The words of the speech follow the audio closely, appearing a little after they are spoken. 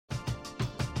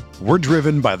We're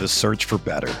driven by the search for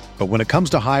better. But when it comes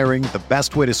to hiring, the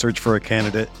best way to search for a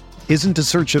candidate isn't to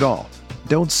search at all.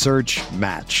 Don't search,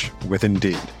 match with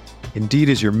Indeed. Indeed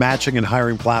is your matching and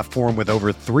hiring platform with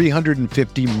over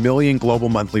 350 million global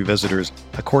monthly visitors,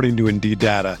 according to Indeed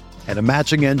data, and a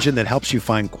matching engine that helps you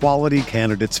find quality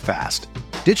candidates fast.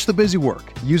 Ditch the busy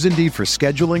work. Use Indeed for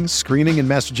scheduling, screening, and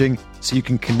messaging so you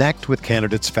can connect with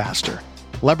candidates faster.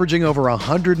 Leveraging over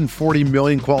 140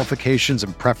 million qualifications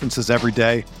and preferences every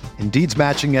day, Indeed's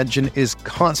matching engine is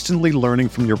constantly learning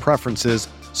from your preferences,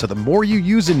 so the more you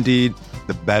use Indeed,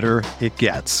 the better it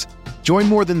gets. Join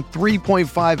more than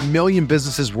 3.5 million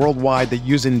businesses worldwide that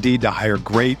use Indeed to hire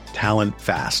great talent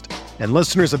fast. And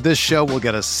listeners of this show will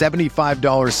get a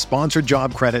 $75 sponsored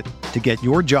job credit to get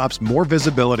your jobs more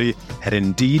visibility at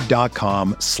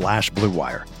Indeed.com/Blue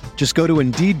Wire. Just go to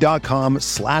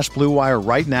Indeed.com/Blue Wire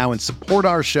right now and support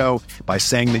our show by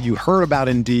saying that you heard about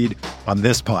Indeed on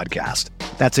this podcast.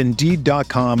 That's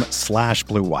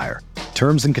Indeed.com/Blue Wire.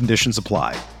 Terms and conditions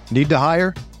apply. Need to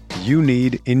hire? You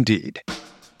need Indeed.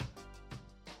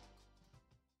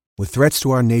 With threats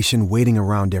to our nation waiting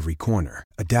around every corner,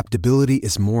 adaptability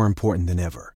is more important than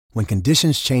ever. When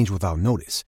conditions change without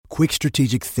notice, quick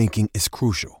strategic thinking is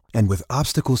crucial. And with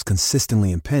obstacles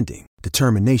consistently impending,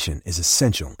 determination is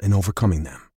essential in overcoming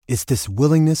them. It's this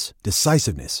willingness,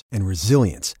 decisiveness, and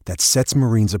resilience that sets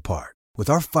Marines apart. With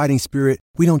our fighting spirit,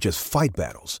 we don't just fight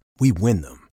battles, we win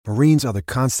them. Marines are the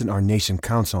constant our nation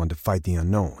counts on to fight the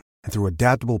unknown. And through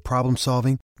adaptable problem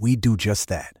solving, we do just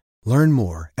that. Learn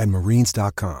more at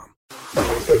Marines.com.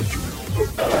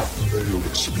 The Pat Mayo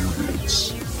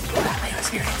Experience. Pat Mayo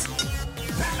Experience.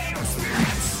 Pat Mayo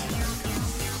Experience.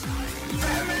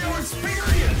 Pat Mayo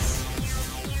Experience.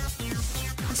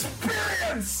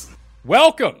 Experience.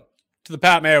 Welcome to the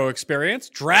Pat Mayo Experience.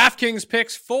 DraftKings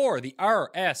picks for the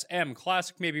RSM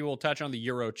Classic. Maybe we'll touch on the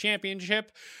Euro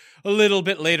Championship a little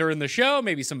bit later in the show.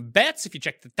 Maybe some bets. If you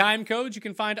check the time codes, you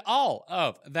can find all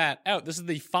of that out. This is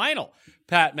the final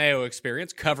Pat Mayo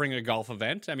Experience covering a golf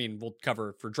event. I mean, we'll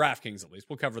cover, for DraftKings at least,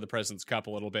 we'll cover the President's Cup a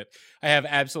little bit. I have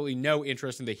absolutely no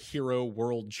interest in the Hero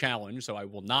World Challenge, so I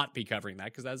will not be covering that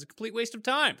because that's a complete waste of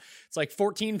time. It's like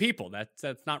 14 people.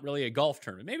 That's not really a golf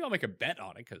tournament. Maybe I'll make a bet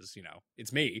on it because, you know,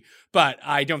 it's me. But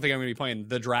I don't think I'm going to be playing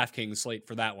the DraftKings slate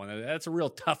for that one. That's a real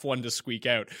tough one to squeak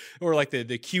out. Or like the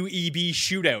QEB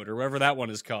Shootout or whatever that one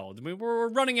is called. I mean, we're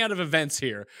running out of events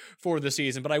here for the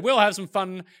season, but I will have some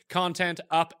fun content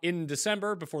up in December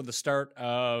before the start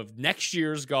of next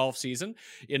year's golf season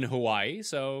in Hawaii.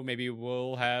 So maybe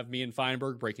we'll have me and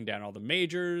Feinberg breaking down all the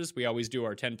majors. We always do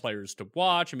our 10 players to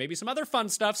watch and maybe some other fun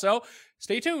stuff. So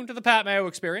stay tuned to the Pat Mayo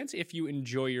Experience if you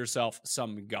enjoy yourself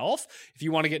some golf. If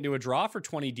you want to get into a draw for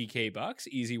 20 DK bucks,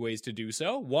 easy ways to do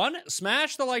so. 1,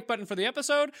 smash the like button for the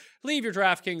episode. Leave your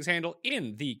DraftKings handle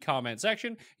in the comment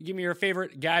section. Give me your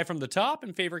favorite guy from the top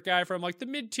and favorite guy from like the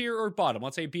mid-tier or bottom.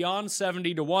 Let's say beyond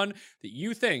 70 to 1 that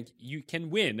you think you can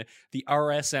win the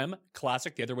RSM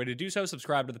Classic. The other way to do so,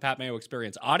 subscribe to the Pat Mayo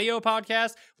Experience audio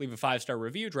podcast. Leave a 5-star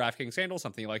review, DraftKings handle,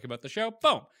 something you like about the show.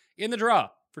 Boom. In the draw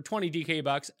for 20 DK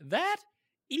bucks. That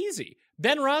easy.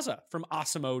 Ben Raza from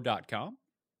Awesemo.com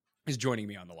is joining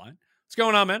me on the line. What's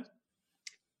going on, man?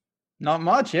 Not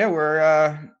much. Yeah,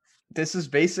 we're this is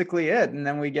basically it. And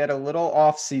then we get a little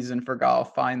off season for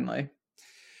golf finally.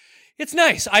 It's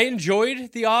nice. I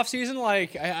enjoyed the off season.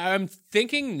 Like I'm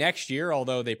thinking next year,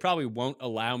 although they probably won't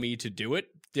allow me to do it,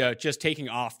 just taking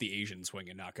off the Asian swing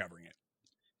and not covering it.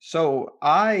 So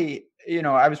I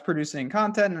was producing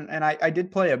content and I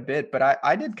did play a bit, but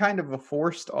I did kind of a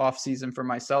forced off season for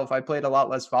myself. I played a lot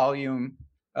less volume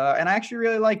and I actually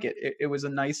really like it. It was a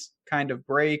nice kind of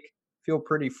break, feel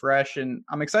pretty fresh. And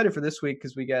I'm excited for this week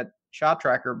because we get Shot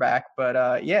Tracker back.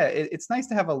 But it's nice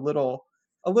to have a little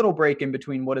break in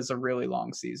between what is a really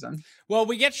long season. Well,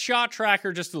 we get Shot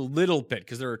Tracker just a little bit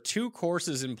because there are 2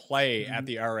 courses in play at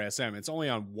the RSM. It's only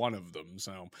on one of them,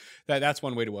 so that's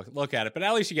one way to look at it. But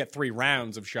at least you get 3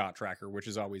 rounds of Shot Tracker, which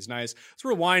is always nice. Let's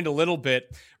rewind a little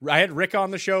bit. I had Rick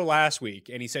on the show last week,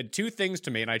 and he said 2 things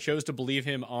to me, and I chose to believe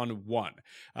him on one.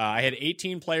 I had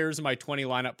 18 players in my 20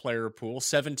 lineup player pool.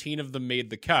 17 of them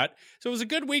made the cut, so it was a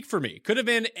good week for me. Could have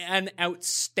been an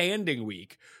outstanding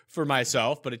week for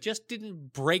myself, but it just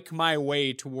didn't break my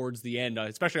way towards the end,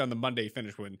 especially on the Monday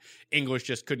finish when English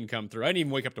just couldn't come through. I didn't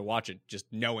even wake up to watch it, just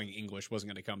knowing English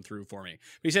wasn't going to come through for me.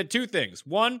 But he said 2 things.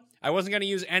 1, I wasn't going to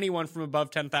use anyone from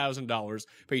above $10,000,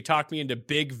 but he talked me into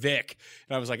Big Vic.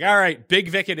 And I was like, all right, Big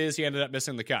Vic it is. He ended up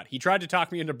missing the cut. He tried to talk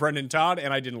me into Brendan Todd,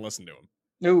 and I didn't listen to him.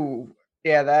 Ooh,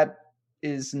 yeah, that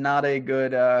is not a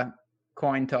good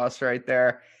coin toss right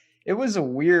there. It was a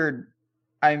weird,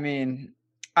 I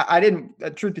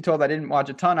didn't, truth be told, I didn't watch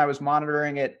a ton. I was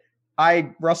monitoring it.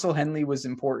 Russell Henley was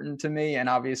important to me, and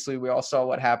obviously we all saw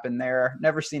what happened there.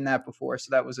 Never seen that before, so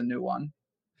that was a new one.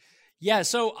 Yeah,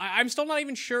 so I'm still not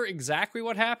even sure exactly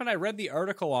what happened. I read the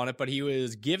article on it, but he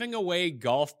was giving away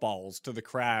golf balls to the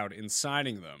crowd and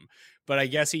signing them. But I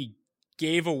guess he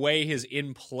gave away his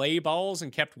in-play balls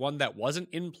and kept one that wasn't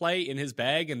in play in his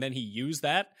bag, and then he used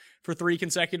that for 3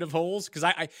 consecutive holes. Because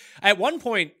I at one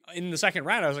point in the second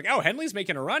round, I was like, oh, Henley's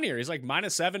making a run here. He's like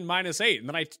 -7, -8. And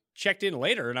then I checked in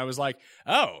later, and I was like,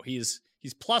 oh, he's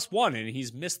 +1 and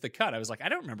he's missed the cut. I was like, I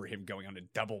don't remember him going on a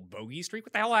double bogey streak.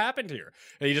 What the hell happened here?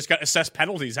 And he just got assessed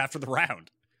penalties after the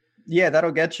round. Yeah,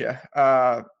 that'll get you.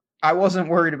 I wasn't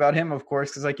worried about him, of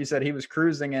course, because like you said, he was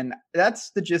cruising, and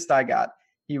that's the gist I got.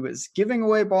 He was giving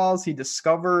away balls. He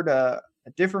discovered a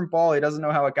different ball. He doesn't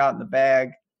know how it got in the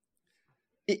bag.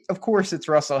 Of course, it's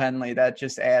Russell Henley. That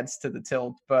just adds to the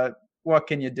tilt, but what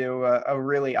can you do? A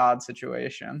really odd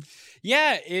situation.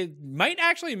 Yeah, it might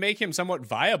actually make him somewhat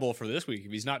viable for this week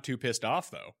if he's not too pissed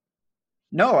off, though.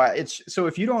 No, it's so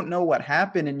if you don't know what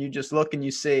happened and you just look and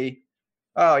you see,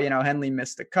 oh, Henley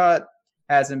missed the cut,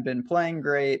 hasn't been playing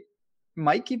great,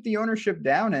 might keep the ownership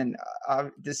down, and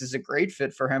this is a great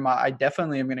fit for him. I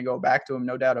definitely am going to go back to him,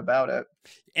 no doubt about it.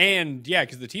 And yeah,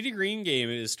 because the tee to green game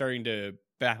is starting to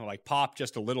pop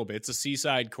just a little bit. It's a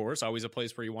seaside course, always a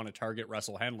place where you want to target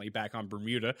Russell Henley. Back on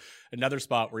Bermuda, another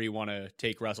spot where you want to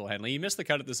take Russell Henley. He missed the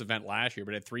cut at this event last year,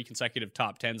 but had 3 consecutive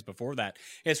top 10s before that.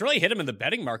 And it's really hit him in the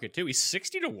betting market too. He's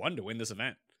 60-1 to win this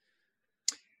event.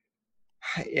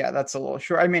 Yeah, that's a little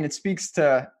short. I mean, it speaks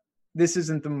to this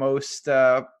isn't the most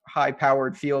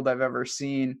high-powered field I've ever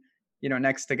seen,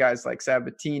 next to guys like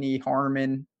Sabatini,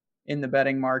 Harmon in the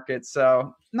betting market.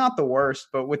 So not the worst,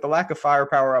 but with the lack of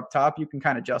firepower up top, you can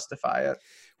kind of justify it.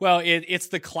 Well, it's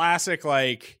the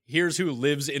classic, here's who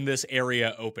lives in this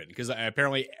area open, because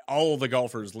apparently all the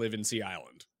golfers live in Sea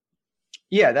Island.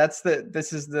 Yeah,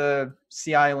 this is the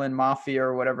Sea Island Mafia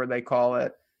or whatever they call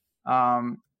it.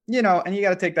 And you got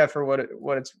to take that for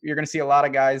what it's, you're going to see a lot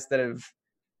of guys that have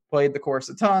played the course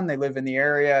a ton. They live in the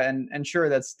area, and sure,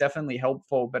 that's definitely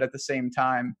helpful. But at the same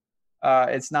time,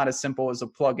 it's not as simple as a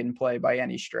plug and play by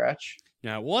any stretch.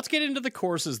 Now, well, let's get into the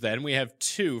courses then. We have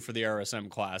 2 for the RSM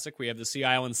Classic. We have the Sea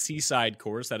Island Seaside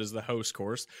course. That is the host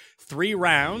course. 3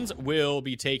 rounds will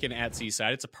be taken at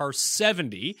Seaside. It's a par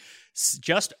 70,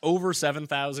 just over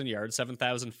 7,000 yards,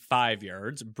 7,005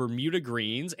 yards, Bermuda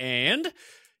greens, and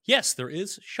yes, there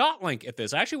is ShotLink at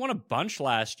this. I actually won a bunch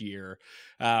last year,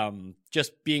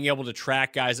 just being able to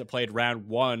track guys that played round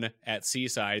 1 at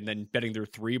Seaside and then betting their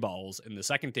 3 balls in the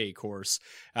second day course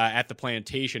at the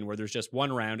Plantation, where there's just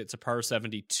 1 round. It's a par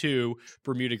 72,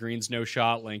 Bermuda greens, no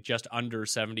ShotLink, just under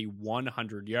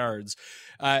 7,100 yards.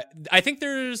 I think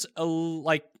there's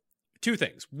 2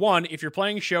 things. 1, if you're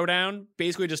playing Showdown,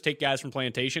 basically just take guys from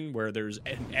Plantation where there's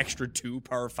an extra 2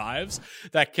 par 5s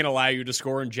that can allow you to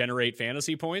score and generate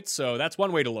fantasy points. So that's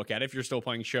one way to look at it if you're still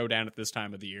playing Showdown at this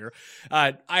time of the year.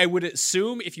 I would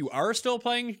assume if you are still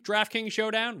playing DraftKings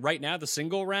Showdown right now, the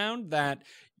single round, that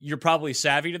you're probably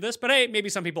savvy to this, but hey, maybe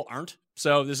some people aren't.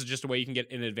 So this is just a way you can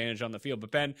get an advantage on the field.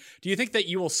 But Ben, do you think that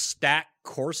you will stack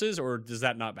courses, or does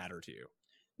that not matter to you?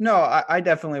 No, I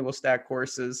definitely will stack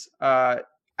courses.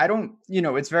 I don't,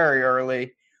 it's very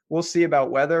early. We'll see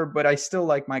about weather, but I still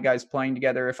like my guys playing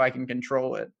together if I can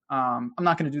control it. I'm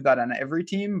not going to do that on every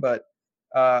team, but,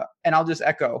 and I'll just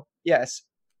echo, yes,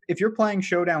 if you're playing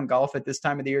Showdown golf at this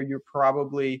time of the year, you're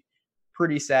probably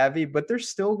pretty savvy, but there's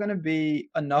still going to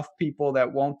be enough people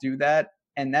that won't do that.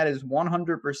 And that is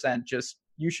 100% just,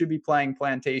 you should be playing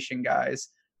Plantation guys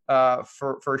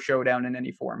for Showdown in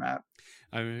any format.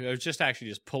 I was just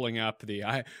pulling up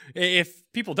if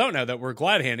people don't know that we're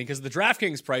glad handing, because the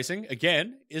DraftKings pricing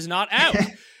again is not out.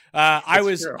 I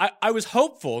was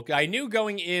hopeful. I knew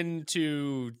going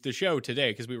into the show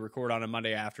today, because we record on a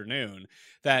Monday afternoon,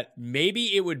 that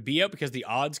maybe it would be out because the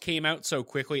odds came out so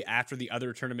quickly after the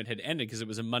other tournament had ended, because it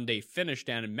was a Monday finish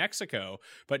down in Mexico.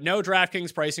 But no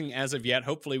DraftKings pricing as of yet.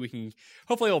 Hopefully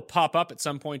it'll pop up at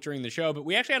some point during the show. But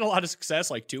we actually had a lot of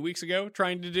success 2 weeks ago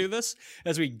trying to do this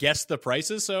as we guessed the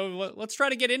prices. So let's try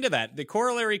to get into that. The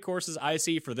corollary courses I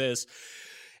see for this,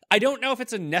 I don't know if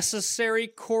it's a necessary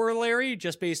corollary,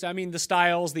 just based on, the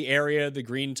styles, the area, the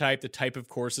green type, the type of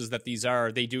courses that these are.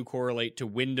 They do correlate to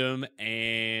Wyndham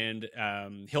and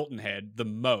Hilton Head the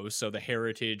most, so the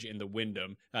Heritage and the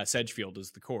Wyndham. Sedgefield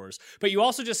is the course. But you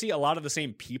also just see a lot of the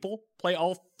same people play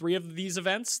all 3 of these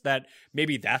events, that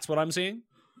maybe that's what I'm seeing.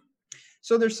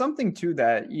 So there's something to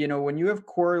that. When you have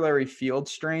corollary field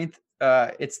strength,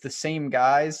 it's the same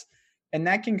guys, and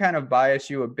that can kind of bias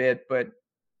you a bit, but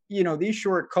these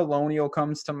short, Colonial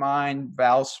comes to mind,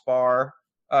 Valspar,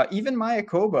 Even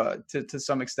Mayakoba to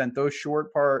some extent, those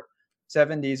short part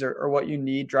 70s are what you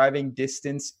need. Driving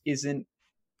distance isn't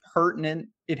pertinent.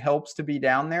 It helps to be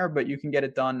down there, but you can get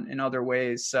it done in other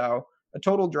ways. So a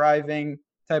total driving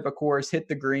type of course, hit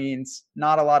the greens,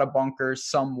 not a lot of bunkers,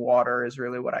 some water is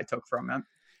really what I took from it.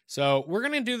 So we're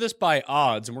going to do this by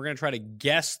odds, and we're going to try to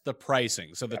guess the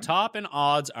pricing. So the top in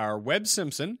odds are Webb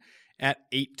Simpson at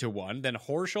 8-1, then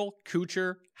Horschel,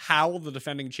 Kuchar, Howell, the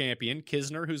defending champion,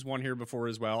 Kisner, who's won here before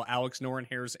as well, Alex Noren,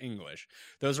 Harris English.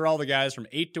 Those are all the guys from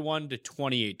 8-1 to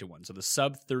 28-1, so the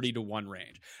sub 30-1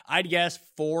 range. I'd guess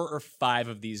 4 or 5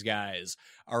 of these guys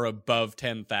are above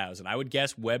 10,000. I would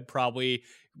guess Webb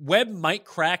might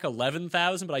crack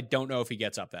 11,000, but I don't know if he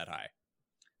gets up that high.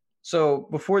 So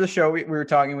before the show, we were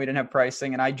talking, we didn't have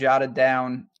pricing, and I jotted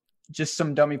down just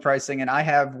some dummy pricing, and I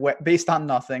have based on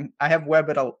nothing. I have Webb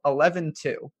at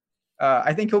 11-2.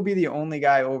 I think he'll be the only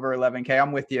guy over 11K.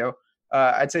 I'm with you.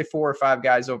 I'd say 4 or 5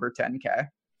 guys over 10K.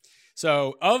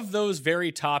 So of those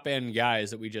very top end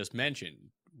guys that we just mentioned,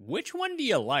 which one do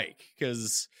you like?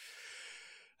 Because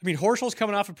I mean, Horschel's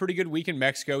coming off a pretty good week in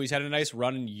Mexico. He's had a nice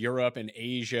run in Europe and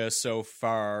Asia so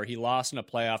far. He lost in a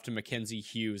playoff to Mackenzie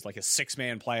Hughes, like a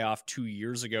 6-man playoff 2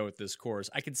 years ago at this course.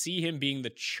 I could see him being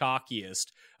the chalkiest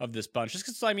of this bunch. Just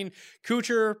because, I mean,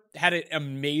 Kuchar had an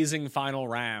amazing final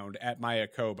round at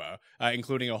Mayakoba,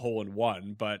 including a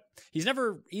hole-in-one, but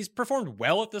he's performed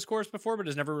well at this course before, but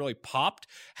has never really popped.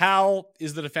 Howell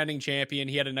is the defending champion.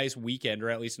 He had a nice weekend, or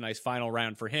at least a nice final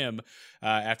round for him,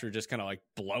 after just kind of like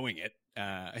blowing it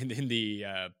in the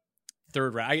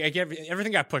third round. I get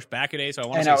everything got pushed back a day, so I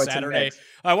want to say Saturday.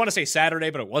 I want to say Saturday,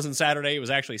 but it wasn't Saturday. It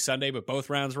was actually Sunday, but both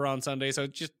rounds were on Sunday, so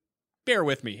just bear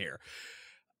with me here.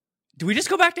 Do we just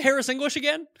go back to Harris English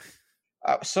again?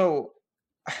 All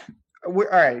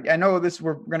right. I know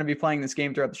we're going to be playing this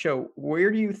game throughout the show. Where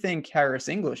do you think Harris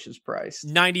English is priced?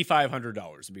 $9,500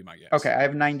 would be my guess. Okay, I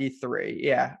have 93.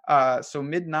 Yeah. So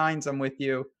mid nines, I'm with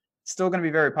you. Still going to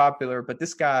be very popular, but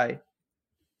this guy.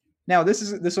 Now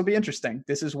this will be interesting.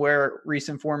 This is where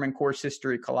recent form and course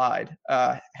history collide.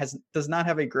 Does not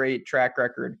have a great track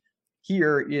record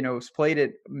here. Has played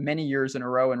it many years in a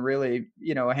row, and really,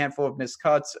 a handful of missed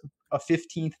cuts. A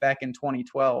 15th back in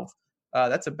 2012.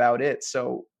 That's about it.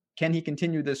 So can he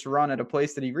continue this run at a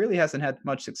place that he really hasn't had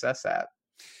much success at?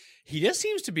 He just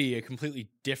seems to be a completely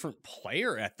different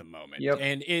player at the moment. Yep.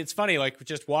 And it's funny, like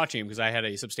just watching him, because I had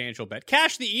a substantial bet,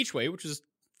 cash the each way, which was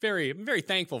I'm very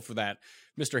thankful for that,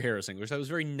 Mr. Harris English. That was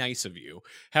very nice of you.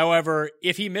 However,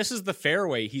 if he misses the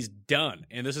fairway, he's done.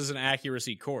 And this is an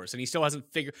accuracy course. And he still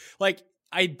hasn't figured,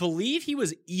 I believe he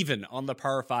was even on the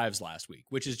par 5s last week,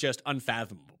 which is just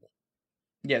unfathomable.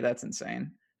 Yeah, that's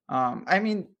insane. I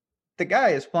mean, the guy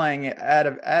is playing it out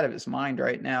of his mind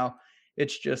right now.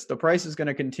 It's just the price is going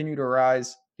to continue to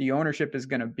rise. The ownership is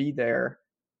going to be there.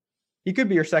 He could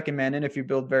be your second man in if you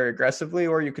build very aggressively,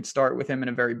 or you could start with him in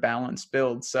a very balanced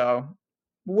build. So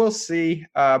we'll see.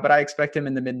 But I expect him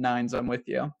in the mid nines. I'm with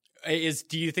you.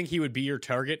 Do you think he would be your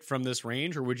target from this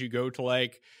range, or would you go to I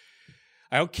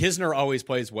know Kisner always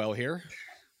plays well here.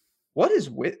 What is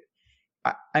with?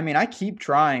 I mean, I keep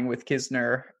trying with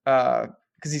Kisner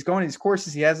because he's going to these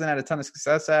courses he hasn't had a ton of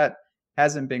success at,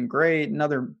 hasn't been great.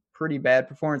 Another pretty bad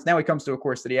performance. Now he comes to a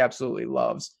course that he absolutely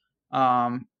loves.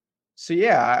 So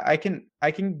yeah, I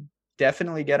can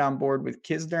definitely get on board with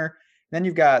Kisner. Then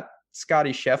you've got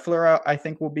Scotty Scheffler. I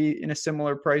think will be in a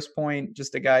similar price point.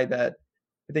 Just a guy that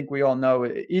I think we all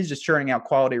know he's just churning out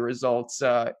quality results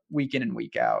week in and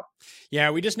week out. Yeah,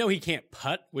 we just know he can't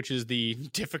putt, which is the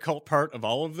difficult part of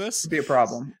all of this. It'd be a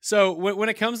problem. So when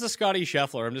it comes to Scotty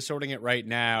Scheffler, I'm just sorting it right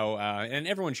now, and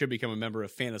everyone should become a member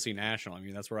of Fantasy National. I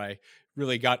mean, that's where I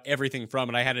really got everything from.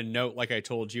 And I had a note, like I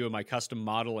told you, in my custom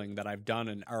modeling that I've done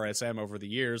in RSM over the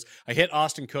years. I hit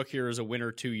Austin Cook here as a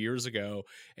winner 2 years ago,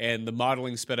 and the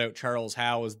modeling spit out Charles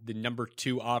Howe as the number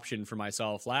 2 option for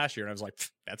myself last year. And I was like,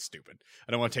 that's stupid.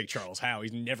 I don't want to take Charles Howe.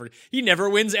 He never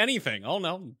wins anything. Oh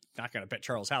no, I'm not going to bet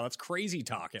Charles Howe. That's crazy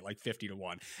talk at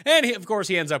 50-1. And of course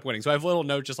he ends up winning. So I have a little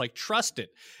note just trust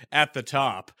it at the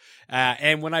top.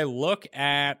 And when I look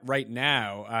at right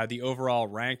now, the overall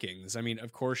rankings, I mean,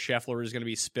 of course, Scheffler is going to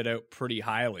be spit out pretty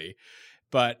highly,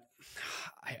 but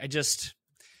I just,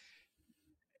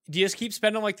 do you just keep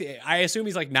spending I assume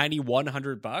he's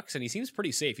 $9,100 and he seems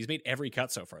pretty safe. He's made every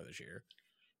cut so far this year.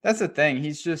 That's the thing.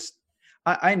 He's just,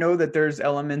 I know that there's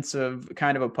elements of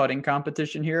kind of a putting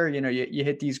competition here. You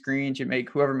hit these greens,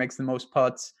 whoever makes the most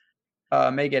putts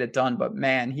may get it done. But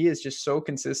man, he is just so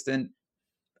consistent.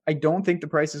 I don't think the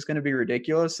price is going to be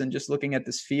ridiculous. And just looking at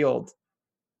this field,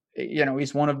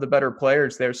 he's one of the better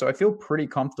players there. So I feel pretty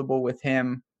comfortable with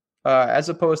him as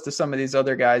opposed to some of these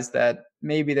other guys that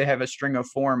maybe they have a string of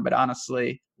form, but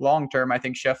honestly, long term, I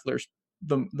think Scheffler's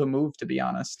the move, to be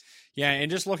honest. Yeah, and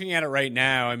just looking at it right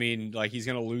now, I mean, like he's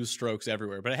going to lose strokes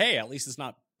everywhere. But hey, at least it's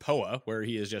not POA, where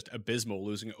he is just abysmal,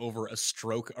 losing over a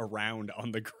stroke around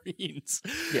on the greens.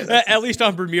 Yeah, at least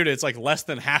on Bermuda, it's like less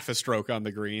than half a stroke on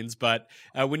the greens. But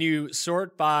when you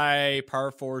sort by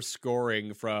par 4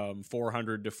 scoring from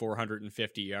 400 to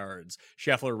 450 yards,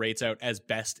 Scheffler rates out as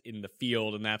best in the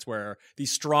field, and that's where the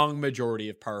strong majority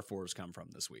of par 4s come from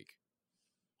this week.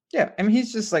 Yeah, I mean,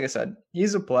 he's just, like I said,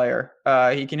 he's a player.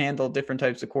 He can handle different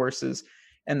types of courses,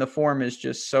 and the form is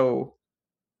just so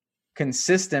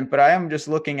consistent. But I am just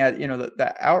looking at,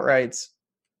 the outrights.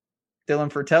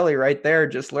 Dylan Frittelli right there,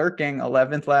 just lurking,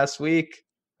 11th last week.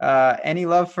 Any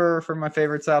love for my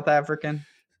favorite South African?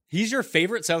 He's your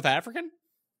favorite South African?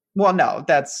 Well, no,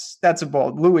 that's a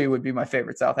bold. Louis would be my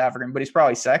favorite South African, but he's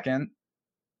probably second.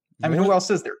 I mean, who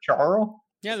else is there? Charles?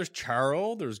 Yeah, there's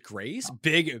Charles, there's Grace,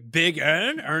 Big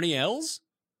Ernie Els.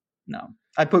 No,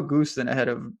 I put Goosen ahead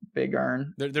of Big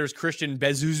Ern. There's Christian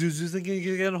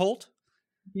Holt.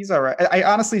 He's all right. I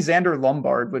honestly, Xander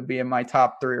Lombard would be in my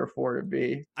top 3 or 4 to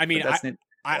be. I mean,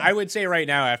 I would say right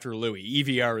now after Louis,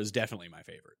 EVR is definitely my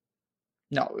favorite.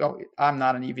 No, I'm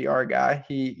not an EVR guy.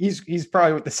 He's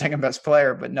probably the second best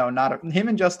player, but no, not him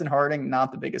and Justin Harding.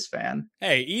 Not the biggest fan.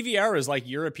 Hey, EVR is like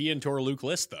European Tour Luke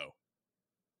List though.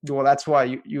 Well, that's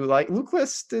why you like Luke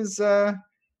List is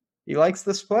he likes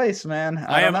this place, man.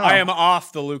 I am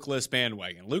off the Luke List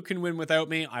bandwagon. Luke can win without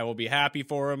me. I will be happy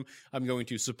for him. I'm going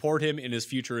to support him in his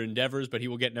future endeavors, but he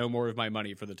will get no more of my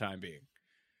money for the time being.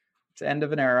 It's the end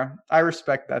of an era. I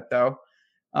respect that though.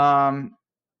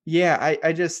 Yeah,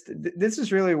 I just this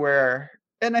is really where,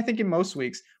 and I think in most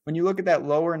weeks when you look at that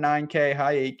lower 9K,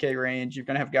 high 8K range, you're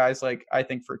gonna have guys like I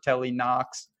think Frittelli,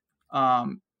 Knox,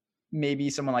 maybe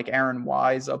someone like Aaron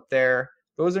Wise up there.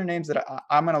 Those are names that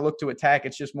I'm going to look to attack.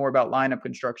 It's just more about lineup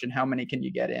construction. How many can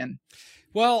you get in?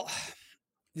 Well,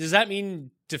 does that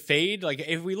mean to fade? Like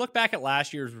if we look back at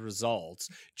last year's results,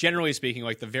 generally speaking,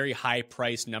 like the very high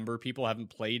price number of people haven't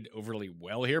played overly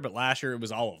well here, but last year it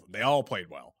was all of them. They all played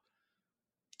well.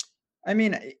 I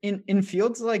mean, in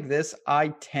fields like this, I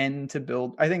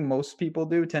think most people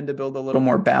tend to build a little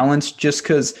more balanced just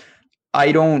because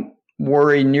I don't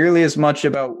worry nearly as much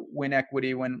about win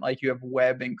equity when like you have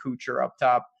Webb and Kuchar up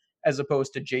top as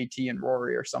opposed to JT and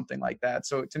Rory or something like that.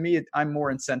 So to me, I'm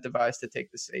more incentivized to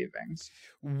take the savings.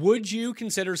 Would you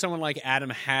consider someone like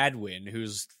Adam Hadwin,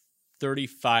 who's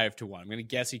 35 to 1? I'm going to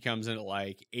guess he comes in at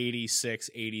like $8,600,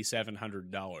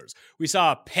 $8,700. We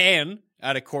saw Pan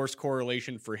at a course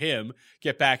correlation for him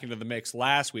get back into the mix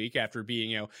last week after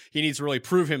being, he needs to really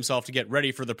prove himself to get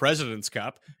ready for the President's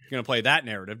Cup. You're going to play that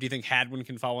narrative. Do you think Hadwin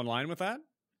can fall in line with that?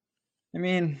 I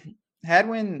mean,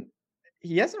 Hadwin,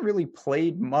 he hasn't really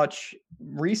played much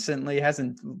recently,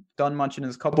 hasn't done much in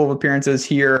his couple of appearances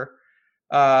here.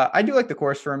 I do like the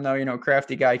course for him though,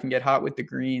 crafty guy, can get hot with the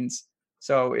greens.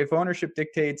 So if ownership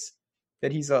dictates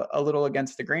that he's a little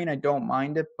against the grain, I don't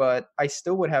mind it, but I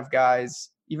still would have guys,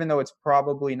 even though it's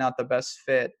probably not the best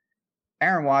fit.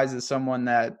 Aaron Wise is someone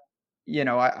that,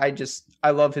 I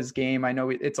love his game. I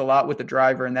know it's a lot with the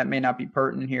driver and that may not be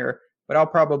pertinent here, but I'll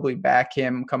probably back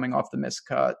him coming off the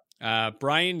miscut.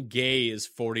 Brian Gay is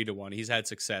 40 to 1. He's had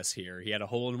success here. He had a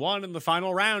hole-in-one in the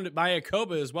final round at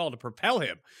Mayakoba as well to propel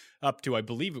him up to, I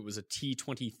believe it was a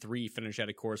T23 finish at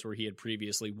a course where he had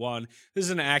previously won. This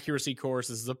is an accuracy course.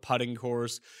 This is a putting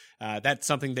course. That's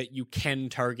something that you can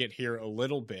target here a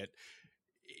little bit.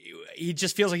 He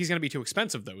just feels like he's going to be too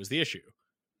expensive, though, is the issue.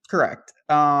 Correct.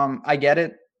 I get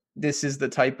it. This is the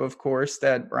type of course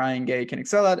that Brian Gay can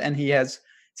excel at, and he has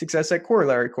success at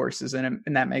corollary courses, and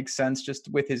that makes sense. Just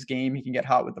with his game, he can get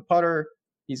hot with the putter.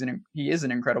 He is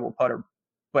an incredible putter,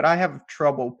 but I have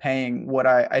trouble paying what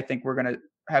I think we're going to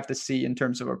have to see in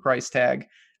terms of a price tag.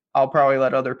 I'll probably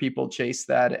let other people chase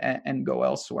that and go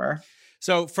elsewhere.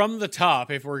 So from the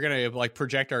top, if we're going to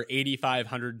project our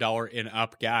 $8,500 and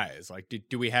up guys,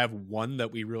 do we have one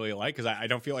that we really like? Because I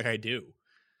don't feel like I do.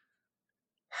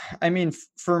 I mean,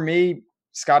 for me,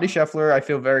 Scotty Scheffler, I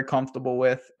feel very comfortable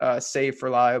with, safe,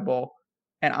 reliable.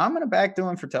 And I'm going to back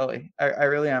Dylan Frittelli. I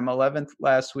really am. 11th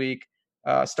last week,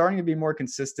 starting to be more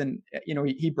consistent.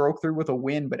 He broke through with a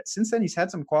win, but since then he's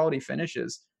had some quality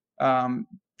finishes.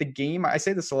 The game, I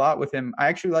say this a lot with him, I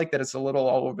actually like that it's a little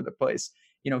all over the place.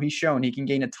 He's shown he can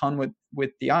gain a ton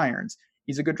with the irons.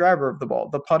 He's a good driver of the ball.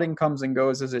 The putting comes and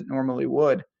goes as it normally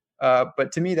would.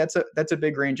 But to me, that's a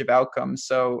big range of outcomes.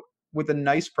 So with a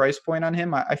nice price point on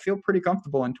him, I feel pretty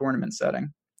comfortable in tournament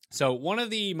setting. So one of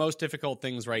the most difficult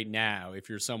things right now, if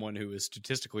you're someone who is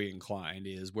statistically inclined,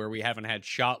 is where we haven't had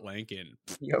ShotLink in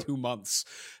 2 months,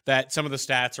 that some of the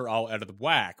stats are all out of the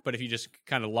whack. But if you just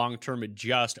kind of long-term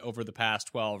adjust over the past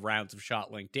 12 rounds of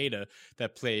ShotLink data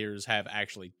that players have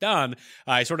actually done,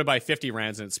 I sorted by 50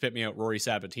 rounds and it spit me out Rory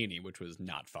Sabatini, which was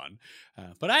not fun.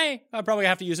 But I'll probably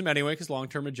have to use him anyway because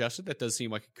long-term adjusted, that does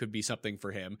seem like it could be something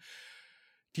for him.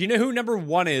 Do you know who number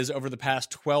 1 is over the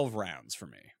past 12 rounds for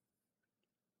me?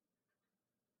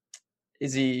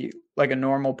 Is he like a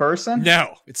normal person?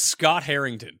 No, it's Scott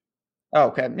Harrington. Oh,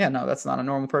 okay. Yeah, no, that's not a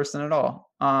normal person at all.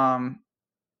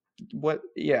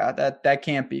 Yeah, that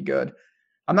can't be good.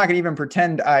 I'm not gonna even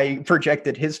pretend I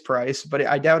projected his price, but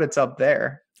I doubt it's up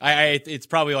there. It's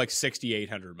probably like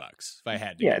 $6,800 if I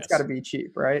had to guess. It's got to be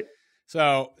cheap, right?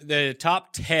 So the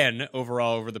top 10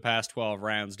 overall over the past 12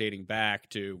 rounds, dating back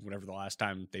to whatever the last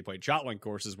time they played ShotLink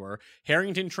courses were: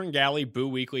 Harrington, Tringali, Boo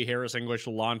Weekly, Harris English,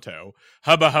 Lanto,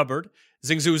 Hubba Hubbard,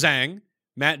 Zingzhu Zhang,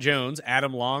 Matt Jones,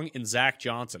 Adam Long, and Zach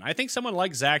Johnson. I think someone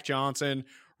like Zach Johnson,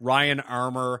 Ryan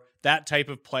Armour, that type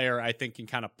of player, I think can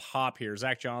kind of pop here.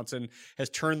 Zach Johnson has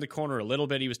turned the corner a little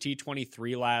bit. He was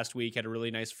T23 last week, had a really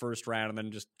nice first round, and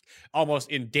then just almost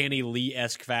in Danny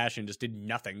Lee-esque fashion, just did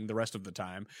nothing the rest of the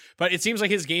time. But it seems like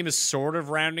his game is sort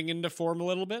of rounding into form a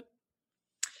little bit.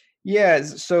 Yeah,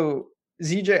 so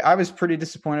ZJ, I was pretty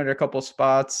disappointed at a couple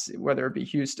spots, whether it be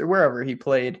Houston or wherever he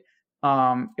played.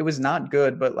 It was not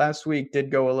good, but last week did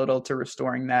go a little to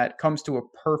restoring that. Comes to a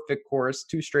perfect course,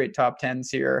 2 straight top 10s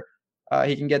here.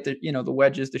 He can get the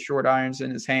wedges, the short irons in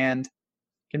his hand,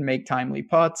 can make timely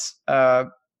putts. And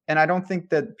I don't think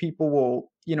that people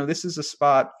will, this is a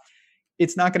spot,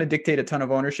 it's not going to dictate a ton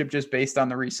of ownership just based on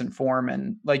the recent form.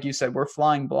 And like you said, we're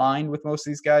flying blind with most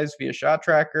of these guys via shot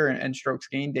tracker and strokes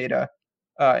gain data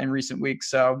in recent weeks.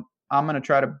 So I'm going to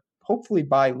try to hopefully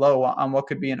buy low on what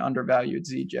could be an undervalued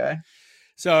ZJ.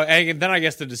 So and then I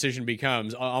guess the decision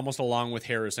becomes, almost along with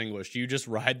Harris English, do you just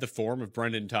ride the form of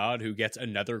Brendan Todd, who gets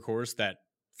another course that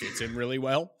fits him really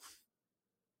well?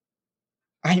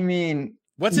 I mean,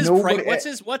 what's his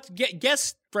price?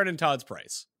 Guess Brendan Todd's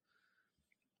price.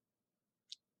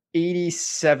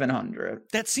 8,700.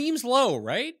 That seems low,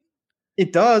 right?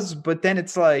 It does, but then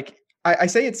it's like, I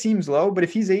say it seems low, but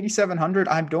if he's 8,700,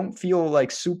 I don't feel like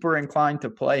super inclined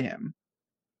to play him.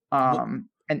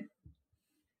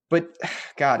 But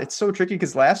God, it's so tricky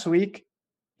because last week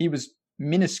he was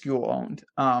minuscule owned.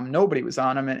 Nobody was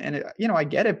on him, and I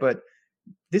get it, but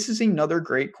this is another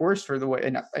great course for the way.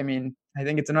 And I mean, I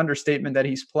think it's an understatement that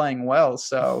he's playing well.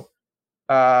 So,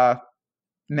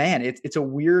 man, it's a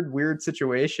weird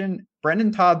situation.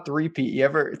 Brendan Todd 3-peat. You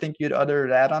ever think you'd utter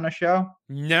that on a show?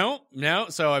 No.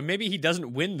 So maybe he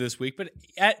doesn't win this week, but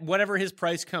at whatever his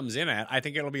price comes in at, I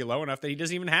think it'll be low enough that he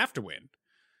doesn't even have to win.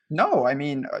 No, I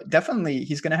mean, definitely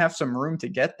he's going to have some room to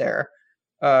get there.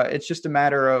 It's just a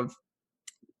matter of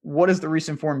what does the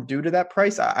recent form do to that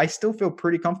price? I still feel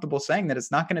pretty comfortable saying that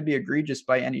it's not going to be egregious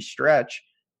by any stretch.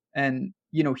 And,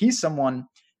 he's someone,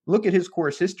 look at his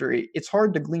course history. It's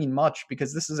hard to glean much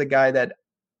because this is a guy that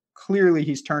clearly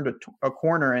he's turned a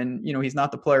corner and, he's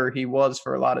not the player he was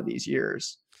for a lot of these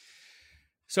years.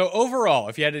 So overall,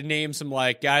 if you had to name some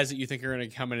guys that you think are going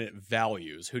to come in at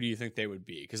values, who do you think they would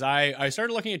be? Because I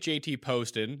started looking at JT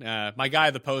Poston. My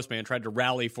guy, the Postman, tried to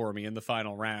rally for me in the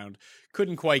final round.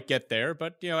 Couldn't quite get there,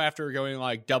 but after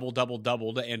going double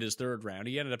to end his third round,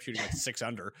 he ended up shooting 6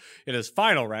 under in his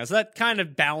final round. So that kind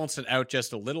of balanced it out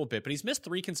just a little bit. But he's missed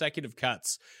 3 consecutive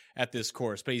cuts at this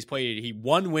course. But he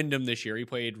won Wyndham this year. He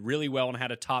played really well and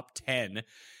had a top 10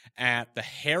 at the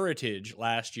Heritage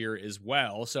last year as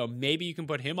well. So maybe you can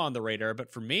put him on the radar.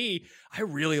 But for me, I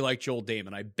really like Joel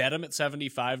Damon. I bet him at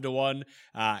 75-1.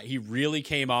 He really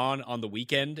came on the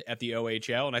weekend at the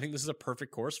OHL, and I think this is a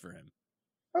perfect course for him.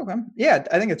 Okay. Yeah,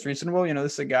 I think it's reasonable.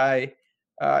 This is a guy,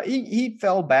 he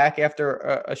fell back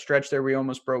after a stretch there we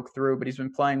almost broke through, but he's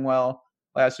been playing well.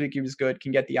 Last week he was good,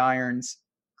 can get the irons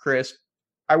crisp.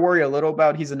 I worry a little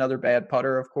about he's another bad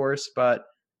putter, of course, but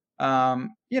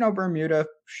Bermuda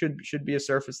should be a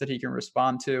surface that he can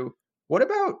respond to. What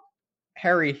about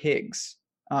Harry Higgs?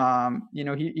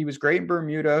 He was great in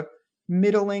Bermuda,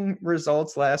 middling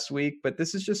results last week, but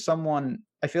this is just someone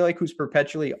I feel like who's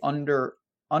perpetually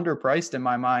underpriced in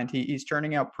my mind. He's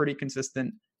turning out pretty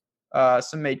consistent,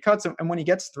 some made cuts, and when he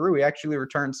gets through, he actually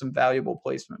returns some valuable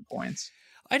placement points.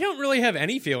 I don't really have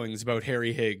any feelings about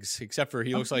Harry Higgs, except for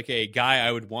he looks like a guy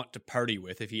I would want to party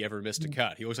with if he ever missed a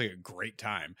cut. He looks like a great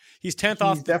time. He's 10th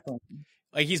off. Definitely.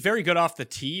 He's very good off the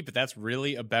tee, but that's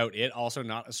really about it. Also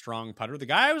not a strong putter. The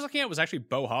guy I was looking at was actually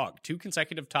Bo Hogg, 2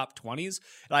 consecutive top 20s.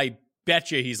 And I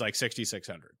bet you he's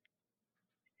 6,600.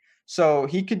 So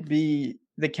he could be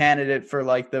the candidate for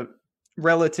like the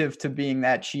relative to being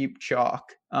that cheap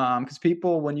chalk. Because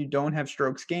people, when you don't have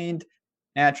strokes gained,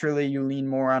 naturally you lean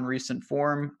more on recent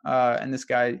form. And this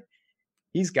guy,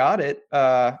 he's got it.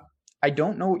 I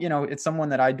don't know, it's someone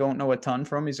that I don't know a ton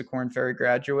from. He's a Korn Ferry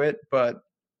graduate, but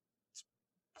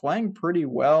playing pretty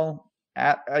well.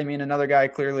 Another guy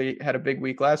clearly had a big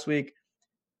week last week.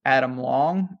 Adam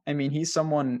Long. I mean, he's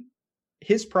someone,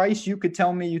 his price, you could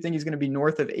tell me you think he's going to be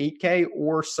north of 8K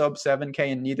or sub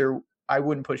 7K, and neither, I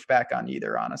wouldn't push back on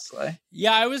either, honestly.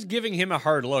 Yeah, I was giving him a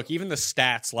hard look. Even the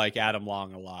stats like Adam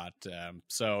Long a lot.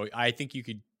 So I think you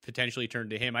could potentially turn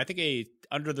to him. I think a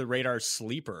under the radar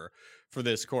sleeper for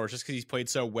this course, just because he's played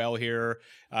so well here.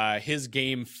 His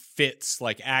game fits,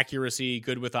 like accuracy,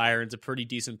 good with irons, a pretty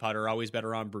decent putter, always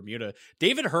better on Bermuda.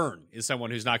 David Hearn is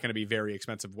someone who's not going to be very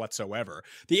expensive whatsoever.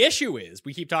 The issue is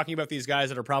we keep talking about these guys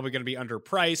that are probably going to be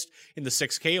underpriced in the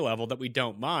 6K level that we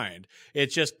don't mind.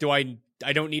 It's just,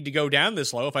 I don't need to go down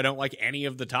this low if I don't like any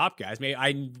of the top guys. Maybe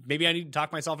I need to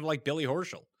talk myself into like Billy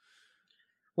Horschel.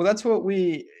 Well, that's what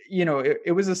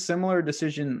it was a similar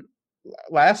decision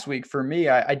last week for me.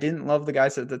 I didn't love the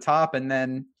guys at the top, and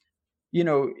then,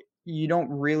 you don't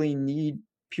really need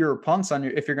pure punts on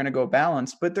if you're going to go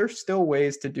balanced, but there's still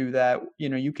ways to do that.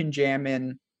 You can jam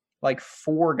in like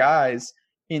 4 guys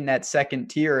in that second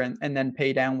tier and then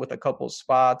pay down with a couple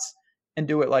spots and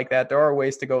do it like that. There are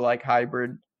ways to go like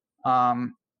hybrid. But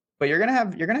you're going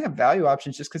to have value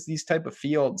options just because these type of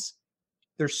fields,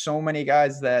 there's so many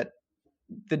guys that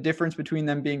the difference between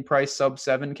them being priced sub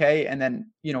 7K and then,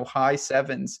 high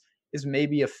 7s is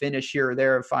maybe a finish here or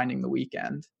there of finding the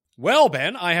weekend. Well,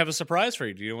 Ben, I have a surprise for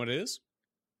you. Do you know what it is?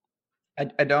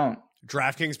 I don't.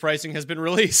 DraftKings pricing has been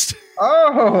released.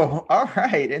 Oh, all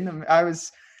right.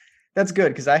 That's good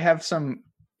because I have some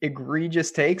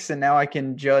egregious takes and now I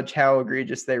can judge how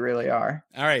egregious they really are.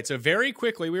 All right. So very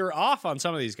quickly, we were off on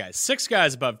some of these guys. 6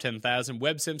 guys above 10,000.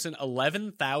 Webb Simpson,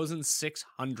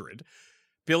 11,600.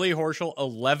 Billy Horschel,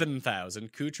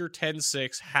 11,000. Kuchar,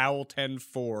 10,600. Howell,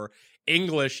 10,400.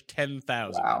 English,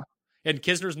 10,000. Wow. And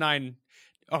Kisner's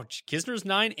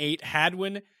 9,800.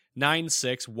 Hadwin,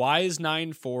 9,600. Wise,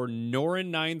 9,400. Noren,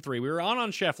 9,300. We were on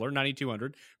Scheffler,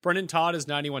 9,200. Brendan Todd is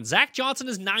 91,000. Zach Johnson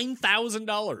is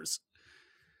 $9,000.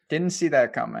 Didn't see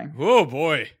that coming. Oh,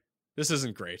 boy. This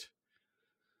isn't great.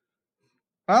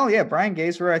 Well, yeah, Brian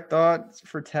Gazer, I thought,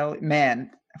 for man,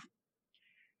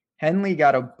 Henley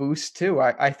got a boost too.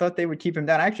 I thought they would keep him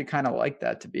down. I actually kind of like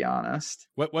that, to be honest.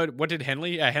 What did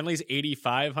Henley? Henley's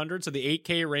 8,500. So the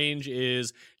 8K range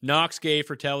is Knox, Gay,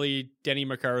 Fratelli, Denny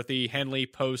McCarthy, Henley,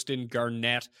 Poston,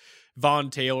 Garnett,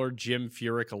 Vaughn Taylor, Jim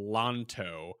Furyk,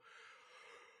 Lanto.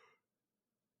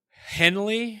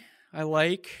 Henley, I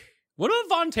like. What about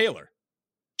Vaughn Taylor?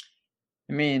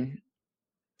 I mean,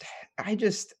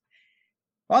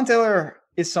 Vaughn Taylor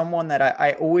is someone that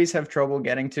I always have trouble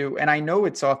getting to. And I know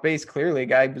it's off base. Clearly, a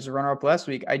guy who was a runner-up last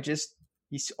week.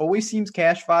 He always seems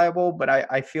cash viable, but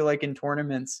I feel like in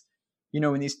tournaments,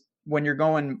 when you're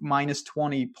going minus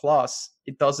 20 plus,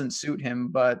 it doesn't suit him,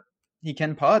 but he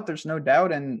can putt. There's no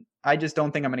doubt. And I just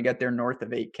don't think I'm going to get there north of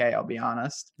 8K. I'll be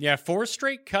honest. Yeah. 4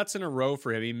 straight cuts in a row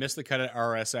for him. He missed the cut at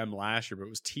RSM last year, but it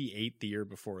was T8 the year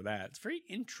before that. It's very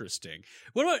interesting.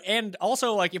 And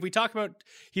also, like, if we talk about,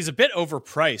 he's a bit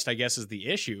overpriced, I guess is the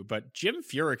issue, but Jim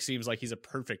Furyk seems like he's a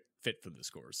perfect fit for this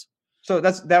course. So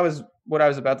that was what I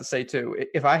was about to say too.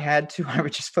 If I had to, I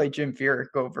would just play Jim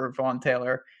Furyk over Vaughn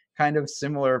Taylor. Kind of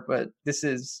similar, but this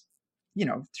is,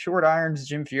 short irons,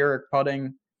 Jim Furyk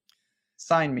putting.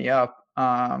 Sign me up.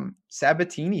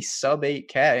 Sabatini sub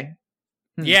 8K.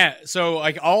 Yeah, so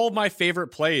like all my favorite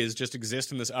plays just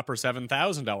exist in this upper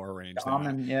 $7,000 range.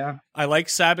 Yeah. I like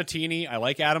Sabatini. I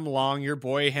like Adam Long. Your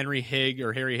boy Harry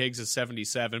Higgs is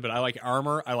 77, but I like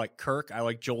Armour. I like Kirk. I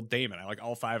like Joel Damon. I like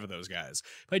all 5 of those guys.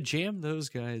 If I jam those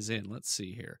guys in, let's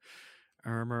see here.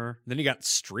 Armour. Then you got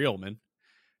Streelman.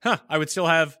 I would still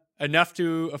have enough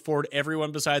to afford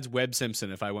everyone besides Webb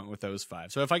Simpson if I went with those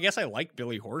 5. So if I guess I like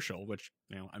Billy Horschel, which,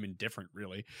 I'm indifferent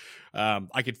really,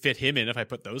 I could fit him in if I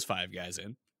put those 5 guys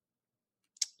in.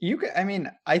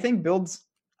 I think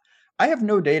I have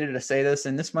no data to say this,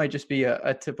 and this might just be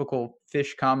a typical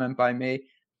fish comment by me.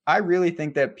 I really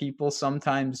think that people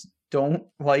sometimes don't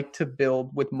like to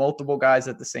build with multiple guys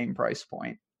at the same price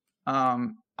point.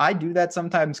 I do that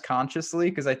sometimes consciously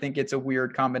because I think it's a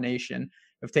weird combination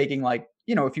of taking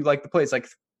if you like the plays, like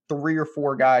 3 or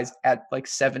 4 guys at like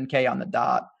 7K on the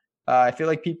dot. I feel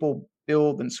like people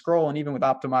build and scroll, and even with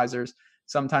optimizers,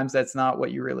 sometimes that's not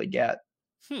what you really get.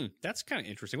 That's kind of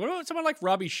interesting. What about someone like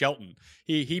Robbie Shelton?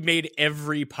 He made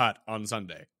every putt on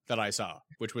Sunday that I saw,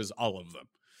 which was all of them.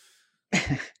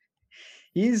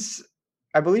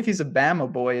 I believe he's a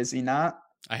Bama boy, is he not?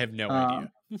 I have no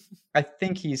idea. I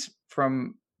think he's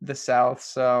from the South,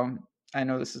 so I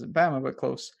know this is Bama, but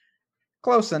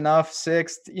close enough.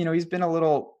 Sixth. He's been a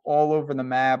little all over the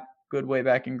map. Good way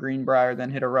back in Greenbrier,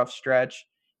 then hit a rough stretch.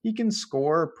 He can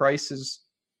score. Price is,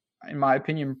 in my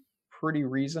opinion, pretty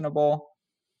reasonable.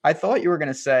 I thought you were going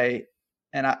to say,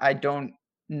 and I don't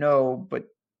know, but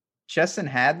Chesson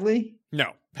Hadley?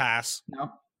 No, pass.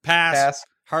 No? Pass.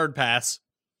 Hard pass.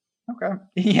 Okay.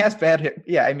 He has bad hit.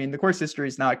 Yeah, I mean, the course history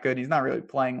is not good. He's not really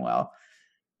playing well.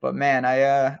 But man,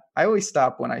 I always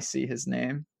stop when I see his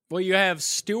name. Well, you have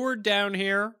Stewart down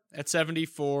here at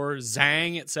 74,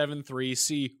 Zhang at 7.3,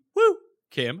 see Woo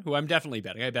Kim, who I'm definitely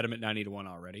betting. I bet him at 90-1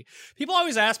 already. People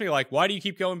always ask me, like, why do you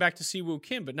keep going back to Siwoo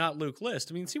Kim but not Luke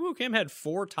List? I mean, Siwoo Kim had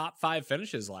 4 top 5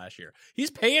 finishes last year. He's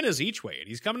paying his each way, and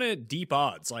he's coming in at deep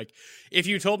odds. Like, if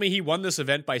you told me he won this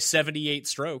event by 78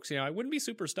 strokes, I wouldn't be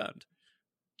super stunned.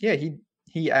 Yeah,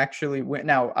 he actually went.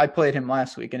 Now, I played him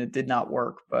last week, and it did not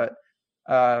work, but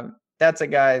that's a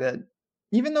guy that,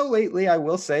 even though lately I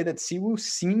will say that Siwoo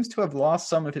seems to have lost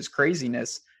some of his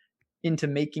craziness into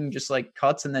making just like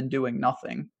cuts and then doing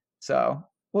nothing. So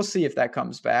we'll see if that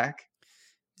comes back.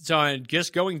 So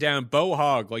just going down, Bo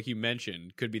Hogg, like you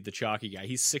mentioned, could be the chalky guy.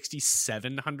 He's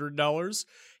 $6,700.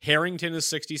 Harrington is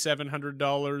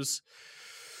 $6,700.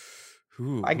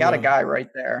 I got a guy right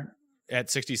there. At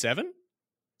 67?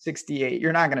 68.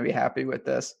 You're not going to be happy with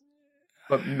this.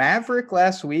 But Maverick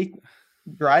last week,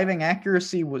 driving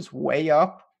accuracy was way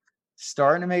up,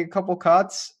 starting to make a couple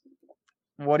cuts.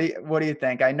 What do you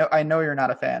think? I know you're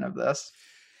not a fan of this.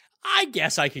 I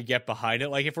guess I could get behind it.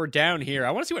 Like, if we're down here,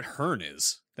 I want to see what Hearn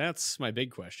is. That's my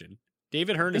big question.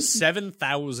 David Hearn is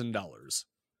 $7,000.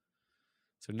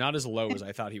 So not as low as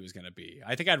I thought he was going to be.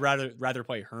 I think I'd rather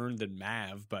play Hearn than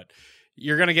Mav, but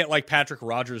you're going to get like Patrick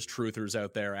Rogers truthers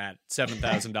out there at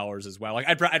 $7,000 as well. Like,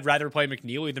 I'd rather play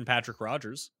McNeely than Patrick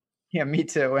Rogers. Yeah, me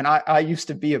too. And I used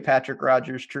to be a Patrick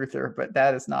Rogers truther, but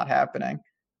that is not happening.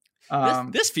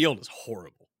 This field is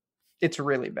horrible. It's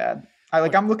really bad. I'm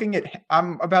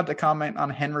about to comment on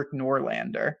Henrik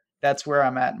Norlander. That's where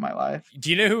I'm at in my life. Do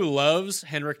you know who loves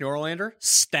Henrik Norlander?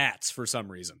 Stats, for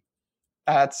some reason.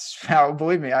 That's how,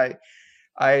 believe me,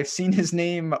 I've seen his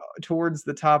name towards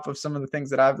the top of some of the things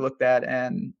that I've looked at,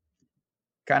 and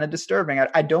kind of disturbing.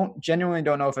 I genuinely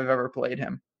don't know if I've ever played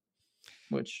him,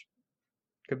 which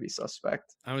could be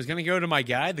suspect. I was going to go to my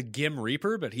guy, the Gim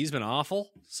Reaper, but he's been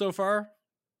awful so far.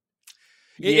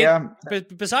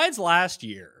 But besides last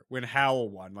year when Howell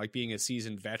won, like being a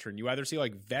seasoned veteran, you either see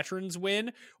like veterans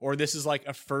win, or this is like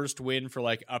a first win for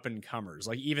like up and comers.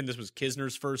 Like, even this was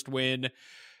Kisner's first win.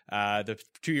 The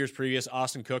 2 years previous,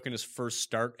 Austin Cook in his first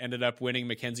start ended up winning.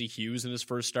 Mackenzie Hughes in his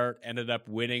first start ended up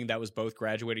winning. That was both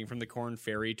graduating from the Korn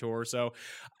Ferry Tour. So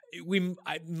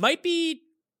I might be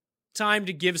time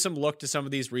to give some look to some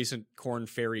of these recent Korn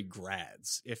Ferry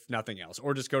grads, if nothing else,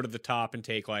 or just go to the top and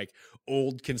take like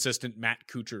old, consistent Matt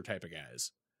Kuchar type of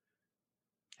guys.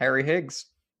 Harry Higgs,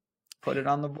 put it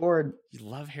on the board. You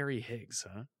love Harry Higgs,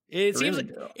 huh?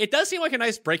 It does seem like a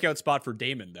nice breakout spot for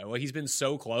Damon, though. Like, he's been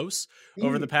so close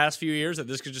over the past few years that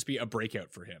this could just be a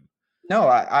breakout for him. No,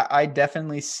 I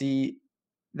definitely see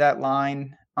that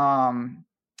line.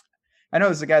 I know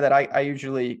it's a guy that I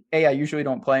usually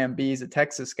don't play him. B, he's a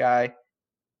Texas guy.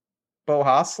 Bo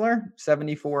Hostler,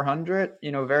 7,400,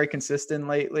 very consistent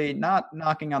lately, not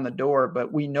knocking on the door,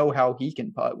 but we know how he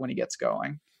can putt when he gets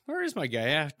going. Where is my guy?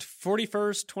 Yeah,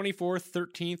 41st, 24th,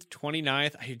 13th,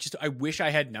 29th. I wish I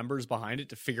had numbers behind it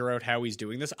to figure out how he's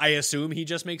doing this. I assume he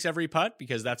just makes every putt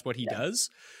because that's what he does.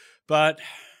 But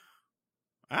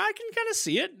I can kind of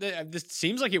see it. This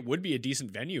seems like it would be a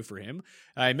decent venue for him.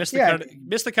 I missed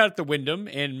the cut at the Wyndham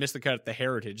and missed the cut at the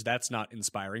Heritage. That's not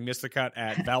inspiring. Missed the cut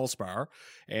at Valspar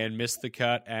and missed the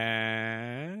cut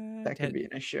at... That could be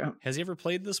an issue. Has he ever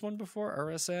played this one before,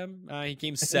 RSM? He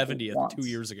came 70th 2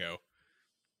 years ago.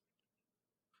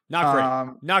 Not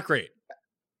great. Not great.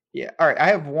 Yeah. All right. I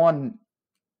have one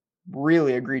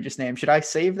really egregious name. Should I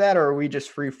save that, or are we just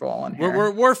free falling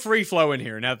here? We're free flowing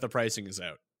here now that the pricing is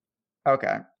out.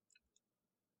 Okay.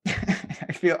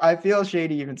 I feel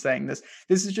shady even saying this.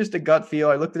 This is just a gut feel.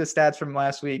 I looked at the stats from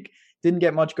last week. Didn't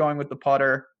get much going with the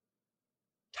putter.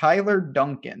 Tyler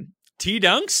Duncan.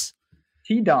 T-Dunks?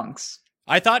 T-Dunks.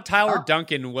 I thought Tyler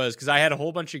Duncan was, because I had a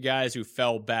whole bunch of guys who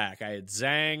fell back. I had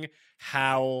Zhang,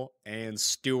 Howell, and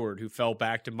Stewart who fell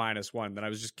back to -1. Then I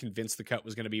was just convinced the cut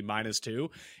was going to be -2.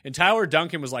 And Tyler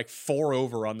Duncan was like 4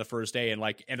 over on the first day and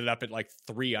like ended up at like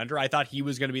 3 under. I thought he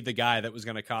was going to be the guy that was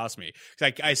going to cost me.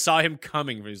 Like, I saw him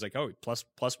coming. He was like, oh,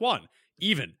 +1,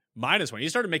 even, -1. He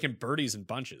started making birdies in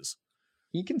bunches.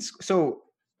 He can. So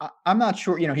I'm not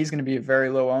sure, he's going to be very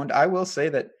low owned. I will say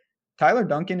that Tyler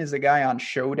Duncan is a guy on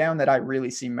Showdown that I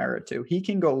really see merit to. He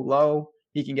can go low,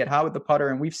 he can get hot with the putter,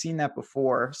 and we've seen that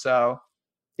before. So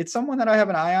it's someone that I have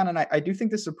an eye on, and I do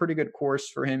think this is a pretty good course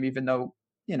for him, even though,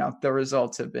 the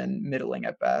results have been middling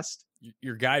at best.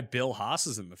 Your guy Bill Haas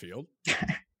is in the field.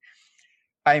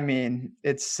 I mean,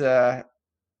 it's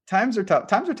times are tough.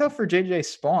 Times are tough for JJ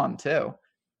Spawn too,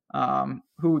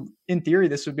 who in theory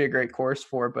this would be a great course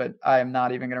for, but I am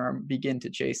not even going to begin to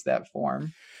chase that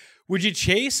form. Would you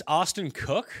chase Austin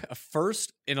Cook, a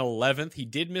first in 11th? He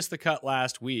did miss the cut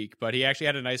last week, but he actually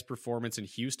had a nice performance in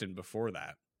Houston before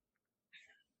that.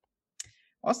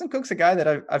 Austin Cook's a guy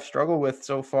that I've struggled with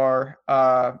so far.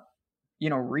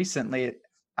 Recently,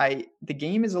 the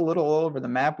game is a little all over the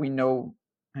map. We know,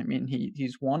 I mean,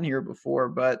 he's won here before,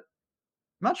 but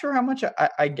I'm not sure how much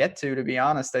I get to be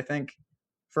honest. I think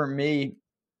for me,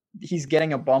 he's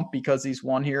getting a bump because he's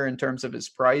won here in terms of his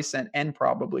price and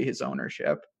probably his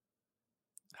ownership.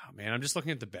 Oh man, I'm just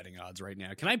looking at the betting odds right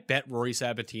now. Can I bet Rory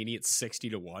Sabatini at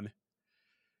 60-1?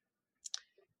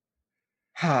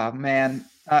 Ah, man.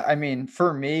 I mean,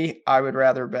 for me, I'd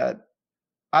rather bet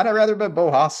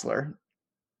Beau Hossler.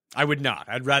 I would not.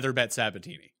 I'd rather bet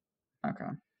Sabatini. Okay.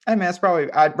 I mean,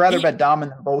 I'd rather bet Dahmen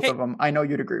than both of them. I know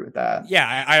you'd agree with that.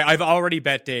 Yeah, I've already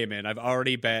bet Damon. I've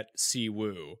already bet Si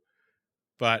Woo.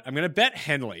 But I'm going to bet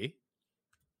Henley.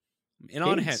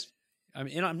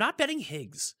 I'm not betting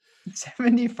Higgs.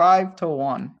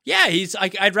 75-1. Yeah,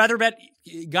 I'd rather bet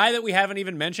a guy that we haven't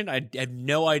even mentioned. I have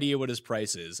no idea what his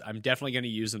price is. I'm definitely going to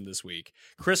use him this week.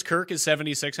 Chris Kirk is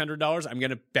 $7,600. I'm going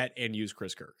to bet and use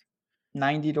Chris Kirk.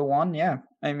 90-1. Yeah.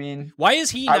 I mean, why is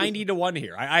he 90-1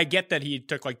 here? I get that he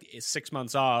took like 6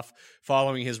 months off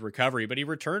following his recovery, but he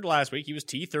returned last week. He was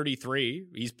T33.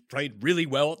 He's played really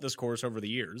well at this course over the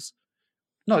years.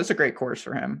 No, it's a great course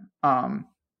for him.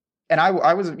 And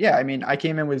I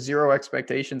came in with zero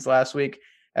expectations last week,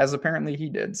 as apparently he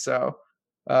did. So,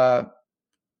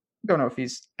 don't know if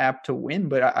he's apt to win,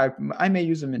 but I may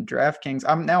use him in DraftKings.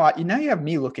 Now you have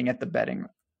me looking at the betting.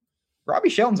 Robbie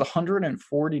Shelton's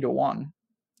 140-1.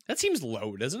 That seems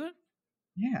low, doesn't it?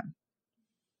 Yeah.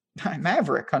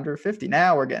 Maverick 150.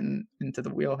 Now we're getting into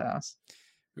the wheelhouse.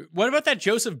 What about that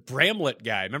Joseph Bramlett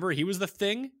guy? Remember he was the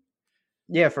thing?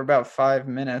 Yeah, for about 5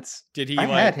 minutes. Did he? I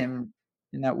had him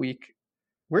in that week.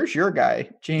 Where's your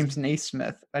guy, James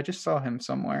Naismith? I just saw him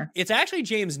somewhere. It's actually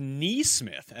James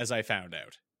Neesmith, as I found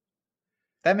out.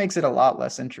 That makes it a lot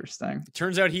less interesting. It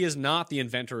turns out he is not the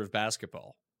inventor of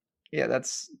basketball. Yeah,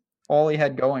 that's all he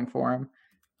had going for him.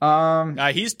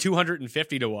 He's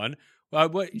 250-1.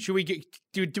 What should we get?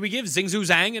 Do we give Zhingzhou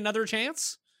Zhang another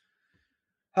chance?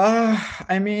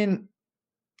 I mean,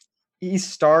 he's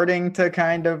starting to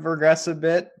kind of regress a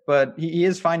bit, but he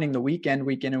is finding the weekend,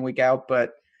 week in and week out.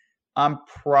 But I'm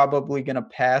probably going to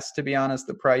pass, to be honest.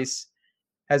 The price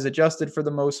has adjusted for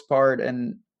the most part,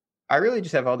 and I really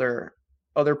just have other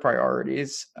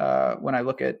priorities when I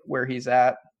look at where he's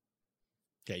at.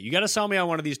 Okay, you got to sell me on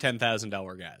one of these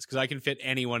 $10,000 guys because I can fit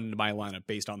anyone into my lineup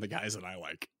based on the guys that I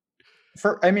like.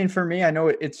 For me, I know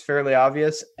it's fairly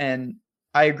obvious, and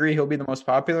I agree he'll be the most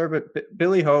popular, but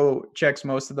Billy Ho checks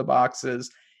most of the boxes.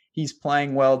 He's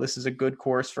playing well. This is a good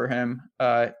course for him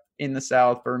in the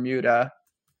South, Bermuda.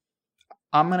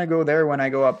 I'm going to go there when I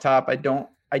go up top. I don't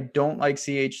like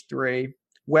CH3.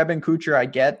 Webb and Kuchar I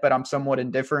get, but I'm somewhat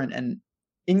indifferent. And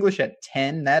English at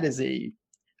 10,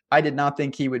 I did not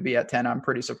think he would be at 10. I'm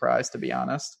pretty surprised, to be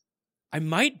honest. I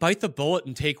might bite the bullet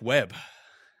and take Webb.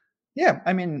 Yeah,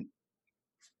 I mean,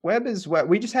 Webb is what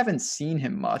we just haven't seen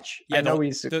him much. Yeah, I know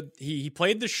he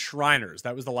played the Shriners.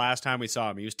 That was the last time we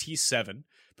saw him. He was T7.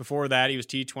 Before that, he was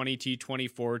T20, T24,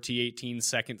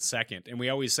 T18, second. And we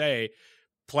always say,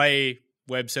 play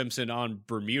Webb Simpson on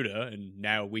Bermuda, and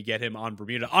now we get him on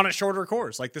Bermuda on a shorter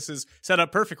course. Like, this is set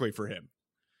up perfectly for him.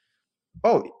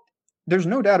 Oh, there's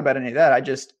no doubt about any of that.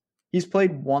 He's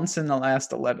played once in the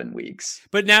last 11 weeks.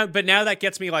 But now that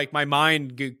gets me like my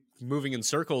mind moving in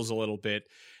circles a little bit.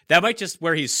 That might just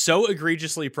where he's so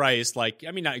egregiously priced, like,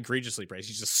 I mean, not egregiously priced.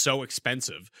 He's just so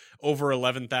expensive, over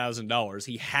 $11,000.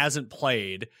 He hasn't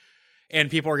played, and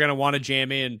people are going to want to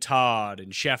jam in Todd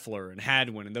and Scheffler and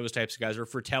Hadwin and those types of guys, or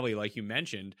Fratelli, like you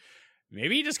mentioned.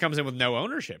 Maybe he just comes in with no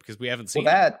ownership because we haven't seen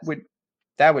that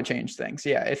would change things.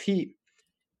 Yeah, if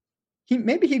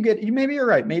maybe you're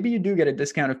right. Maybe you do get a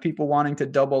discount of people wanting to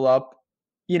double up.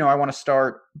 I want to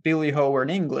start Billy Ho or an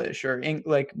English or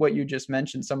like what you just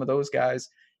mentioned, some of those guys,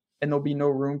 and there'll be no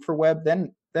room for Webb.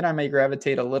 Then I may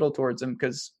gravitate a little towards him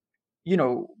because,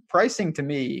 pricing to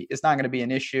me is not going to be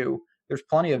an issue. There's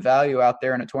plenty of value out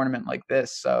there in a tournament like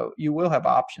this, so you will have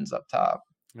options up top.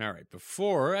 All right,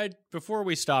 before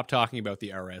we stop talking about the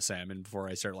RSM and before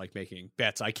I start like making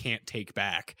bets I can't take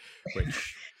back,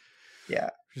 which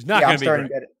is not going to be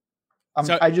great.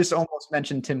 I just almost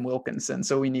mentioned Tim Wilkinson,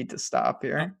 so we need to stop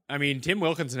here. I mean, Tim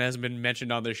Wilkinson hasn't been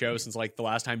mentioned on the show since like the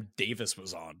last time Davis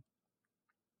was on.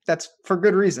 That's for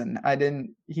good reason.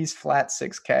 He's flat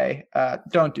 6K.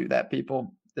 Don't do that,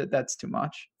 people. That's too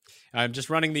much. I'm just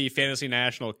running the Fantasy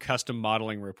National custom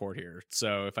modeling report here.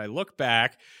 So if I look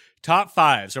back, top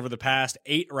fives over the past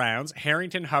 8 rounds: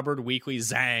 Harrington, Hubbard, Weekly,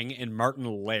 Zhang, and Martin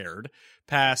Laird.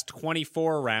 Past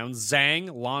 24 rounds: Zhang,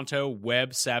 Lonto,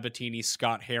 Webb, Sabatini,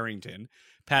 Scott Harrington.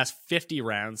 Past 50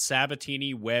 rounds: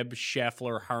 Sabatini, Webb,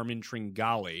 Scheffler, Harman,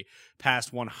 Tringali.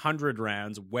 Past 100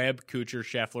 rounds: Webb, Kuchar,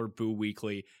 Scheffler, Boo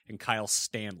Weekly, and Kyle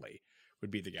Stanley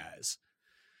would be the guys.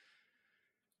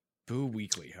 Boo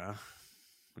Weekly, huh?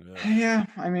 Ugh. Yeah,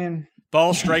 I mean,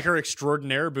 ball striker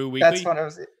extraordinaire, Boo Weekly. That's what I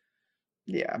was.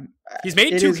 Yeah, he's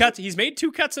made two cuts. He's made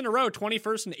 2 cuts in a row.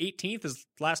 21st and 18th his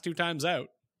last 2 times out.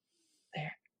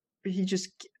 He just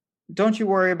don't you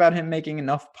worry about him making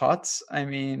enough putts? I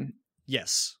mean,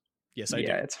 yes, I do.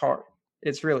 Yeah, it's hard.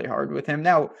 It's really hard with him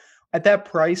now. At that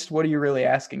price, what are you really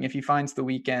asking? If he finds the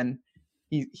weekend,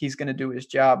 he's going to do his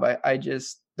job. I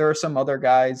just there are some other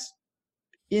guys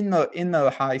in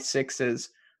the high 6s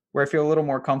where I feel a little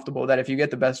more comfortable that if you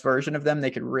get the best version of them,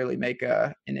 they could really make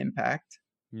an impact.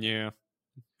 Yeah.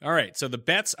 All right. So the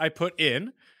bets I put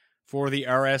in for the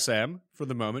RSM for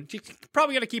the moment, you're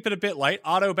probably going to keep it a bit light.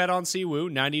 Auto bet on Siwoo,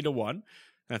 90-1.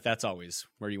 That's always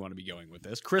where you want to be going with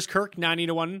this. Chris Kirk,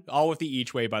 90-1, all with the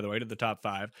each way, by the way, to the top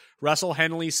 5. Russell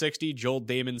Henley, 60. Joel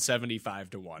Damon,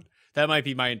 75-1. That might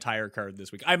be my entire card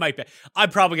this week. I'm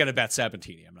probably going to bet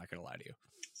Sabatini. I'm not going to lie to you.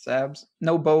 Sabs.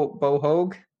 No Bo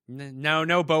Hogue?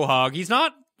 No Bo Hogg. He's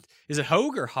not. Is it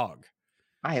Hogue or Hogg?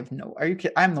 I have no. Are you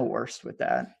kidding? I'm the worst with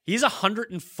that. He's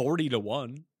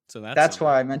 140-1. So that's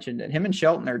why I mentioned it. Him and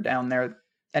Shelton are down there,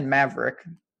 and Maverick,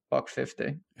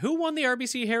 $150. Who won the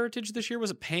RBC Heritage this year? Was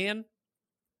it Pan?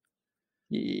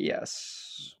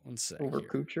 Yes. One sec. Over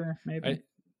Kuchar, maybe.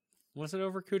 Was it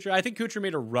over Kuchar? I think Kuchar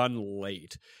made a run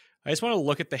late. I just want to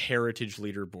look at the Heritage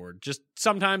leaderboard. Just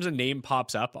sometimes a name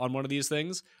pops up on one of these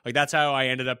things. Like that's how I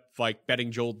ended up like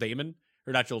betting Joel Damon,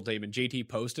 or not Joel Damon, JT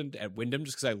Poston at Wyndham,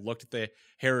 just because I looked at the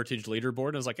Heritage leaderboard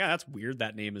and I was like, that's weird.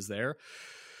 That name is there.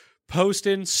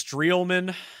 Poston,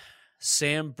 Streelman,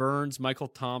 Sam Burns, Michael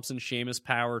Thompson, Seamus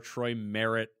Power, Troy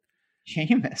Merritt.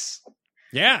 Seamus.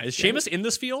 Yeah, is Seamus in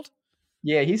this field?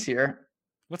 Yeah, he's here.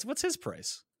 What's his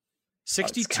price?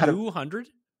 6,200.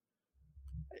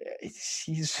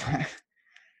 He's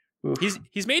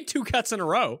made 2 cuts in a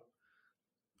row.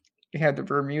 He had the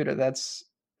Bermuda.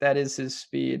 That is his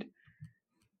speed.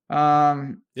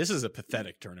 This is a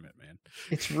pathetic tournament, man.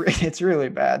 It's really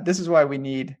bad. This is why we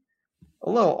need a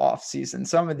little off season.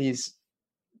 Some of these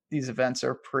events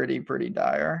are pretty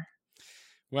dire.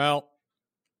 Well,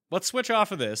 let's switch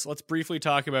off of this. Let's briefly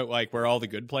talk about like where all the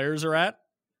good players are at.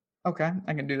 Okay,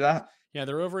 I can do that. Yeah,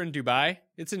 they're over in Dubai.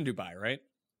 It's in Dubai, right?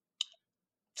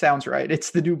 Sounds right.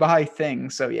 It's the Dubai thing.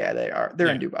 So yeah, they are. They're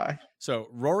in Dubai. So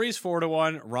Rory's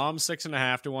 4-1, Rahm's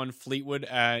 6.5-1, Fleetwood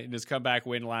in his comeback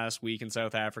win last week in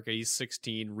South Africa, he's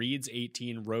 16, Reed's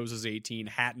 18, Rose is 18,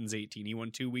 Hatton's 18. He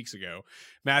won 2 weeks ago.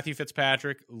 Matthew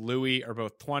Fitzpatrick, Louis are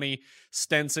both 20.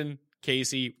 Stenson,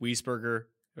 Casey, Wiesberger,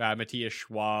 Matthias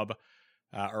Schwab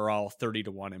are all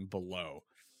 30-1 and below.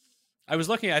 I was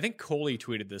looking, I think Coley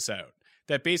tweeted this out,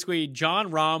 that basically John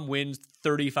Rahm wins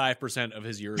 35% of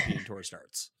his European Tour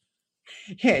starts.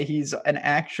 Yeah, he's an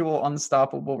actual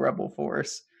unstoppable rebel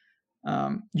force.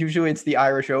 Usually it's the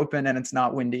Irish Open and it's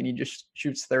not windy and he just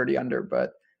shoots 30 under.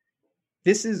 But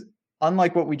this is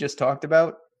unlike what we just talked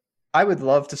about. I would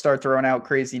love to start throwing out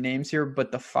crazy names here,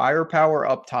 but the firepower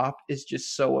up top is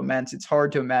just so immense. It's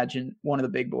hard to imagine one of the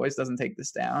big boys doesn't take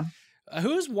this down.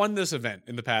 Who's won this event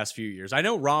in the past few years? I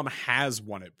know Rahm has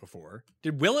won it before.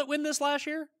 Did Willett win this last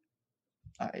year?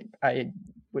 I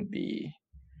would be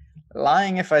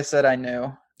lying if I said I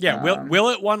knew. Yeah,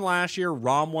 Willett won last year.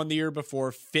 Rahm won the year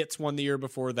before. Fitz won the year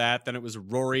before that. Then it was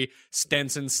Rory,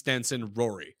 Stenson,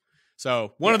 Rory.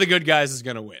 So one of the good guys is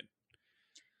going to win.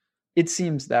 It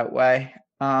seems that way.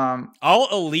 All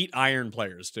elite iron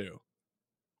players too.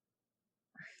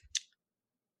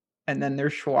 And then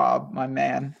there's Schwab, my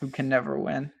man, who can never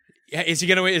win. Yeah, is he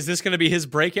going to win? Is this going to be his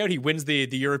breakout? He wins the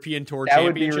European Tour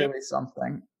Championship? That would be really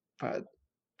something, but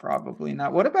probably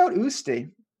not. What about Usti?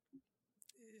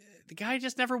 The guy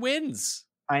just never wins.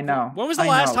 I know. When was the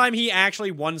last time he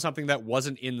actually won something that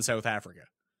wasn't in South Africa?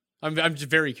 I'm just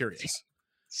very curious.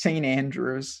 St.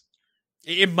 Andrews.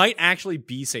 It might actually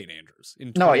be St. Andrews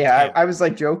in 2010. No, yeah, I was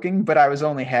like joking, but I was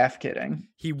only half kidding.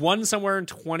 He won somewhere in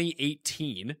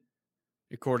 2018,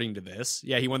 according to this.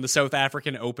 Yeah, he won the South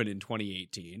African Open in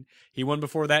 2018. He won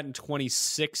before that in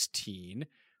 2016.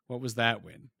 What was that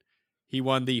win? He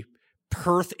won the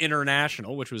Perth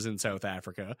International, which was in South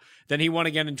Africa. Then he won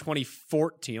again in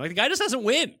 2014. Like, the guy just doesn't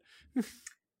win.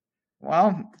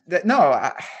 Well,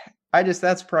 I just,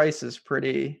 that's price is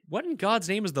pretty. What in God's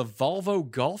name is the Volvo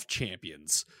Golf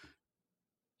Champions?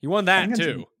 He won that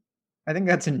too. I think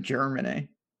that's in Germany.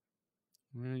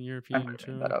 European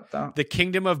Tour. That up, though. The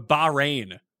Kingdom of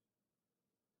Bahrain.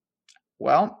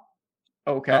 Well,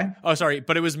 okay. Oh, sorry,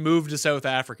 but it was moved to South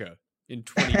Africa in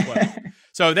 2012.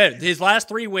 So his last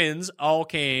 3 wins all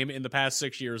came in the past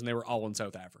 6 years, and they were all in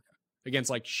South Africa against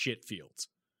like shit fields.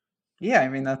 Yeah, I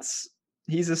mean,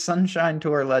 he's a Sunshine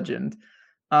Tour legend.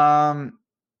 It's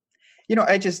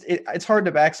hard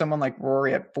to back someone like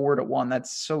Rory at 4-1.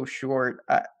 That's so short.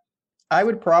 I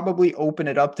would probably open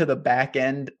it up to the back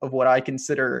end of what I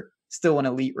consider still an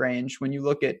elite range. When you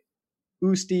look at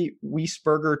Usti,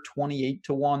 Wiesberger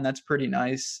 28-1, that's pretty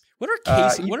nice. What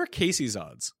are Casey's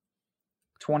odds?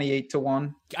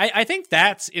 28-1. I think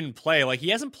that's in play. Like, he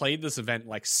hasn't played this event in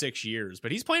like 6 years,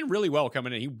 but he's playing really well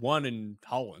coming in. He won in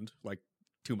Holland like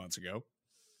 2 months ago.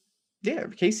 Yeah,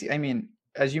 Casey, I mean,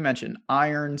 as you mentioned,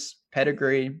 irons,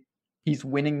 pedigree. He's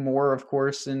winning more, of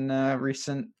course, in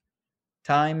recent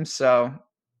times. So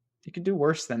you could do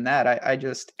worse than that. I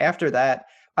just, after that,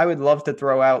 I would love to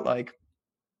throw out I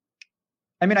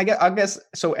guess,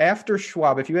 so after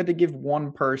Schwab, if you had to give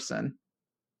one person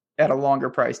at a longer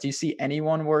price, do you see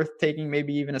anyone worth taking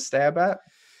maybe even a stab at?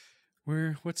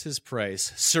 What's his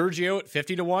price? Sergio at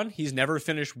 50-1. He's never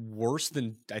finished worse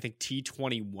than, I think,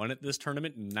 T21 at this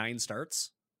tournament in 9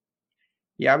 starts.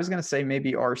 Yeah, I was going to say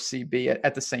maybe RCB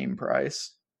at the same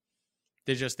price.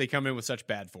 They come in with such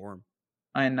bad form.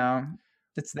 I know.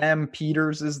 It's them.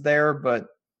 Peters is there, but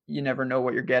you never know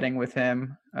what you're getting with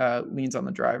him. Leans on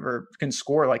the driver. Can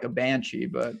score like a banshee,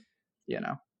 but,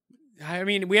 I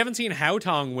mean, we haven't seen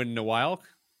Haotong win in a while.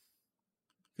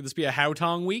 Could this be a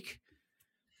Haotong week?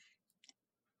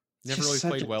 Never really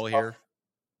played well here.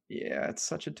 Yeah, it's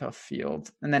such a tough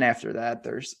field. And then after that,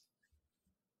 there's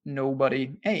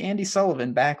nobody. Hey, Andy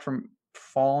Sullivan back from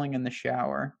falling in the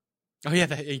shower. Oh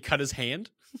yeah, he cut his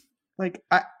hand. I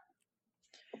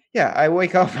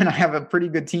wake up and I have a pretty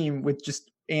good team with just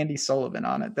Andy Sullivan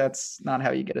on it. That's not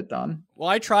how you get it done. Well,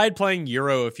 I tried playing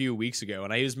Euro a few weeks ago,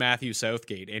 and I used Matthew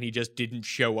Southgate, and he just didn't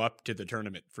show up to the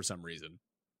tournament for some reason.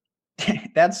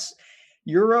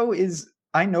 Euro is.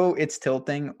 I know it's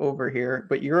tilting over here,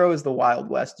 but Euro is the Wild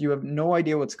West. You have no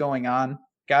idea what's going on.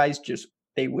 Guys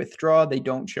they withdraw. They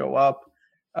don't show up.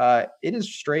 It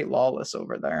is straight lawless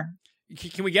over there.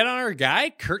 Can we get on our guy,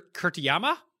 Kurt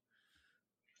Kurtiyama?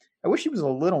 I wish he was a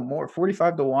little more.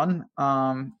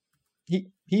 45-1.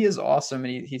 He is awesome,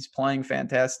 and he's playing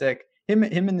fantastic. Him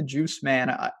and the Juice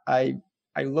Man, I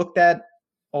looked at,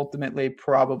 ultimately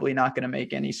probably not going to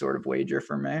make any sort of wager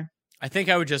for me. I think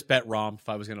I would just bet Rahm if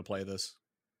I was going to play this.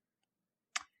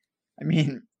 I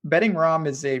mean, betting Rahm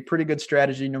is a pretty good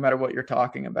strategy no matter what you're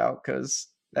talking about, because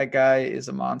that guy is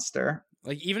a monster.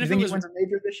 Like, even if he wins a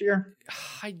major this year?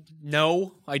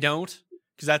 No, I don't.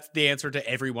 Because that's the answer to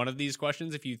every one of these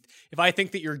questions. If I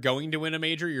think that you're going to win a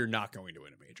major, you're not going to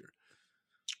win a major.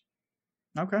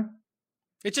 Okay.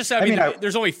 It's just,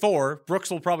 there's only 4.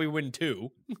 Brooks will probably win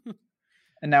 2.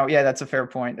 And now, yeah, that's a fair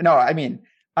point. No, I mean,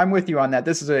 I'm with you on that.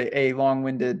 This is a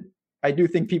long-winded. I do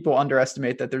think people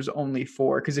underestimate that there's only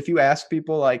 4. Because if you ask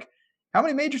people, like, how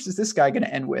many majors is this guy going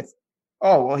to end with?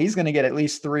 Oh, well, he's going to get at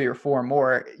least 3 or 4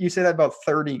 more. You say that about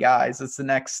 30 guys. It's the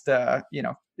next,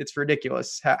 it's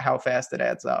ridiculous how fast it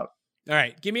adds up. All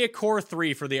right. Give me a core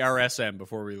 3 for the RSM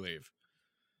before we leave.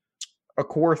 A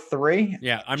core 3?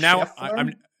 Yeah. I'm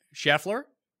Scheffler.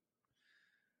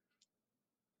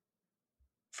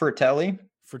 Fratelli.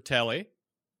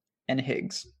 And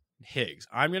Higgs.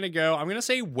 I'm going to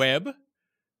say Webb.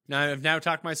 Now I've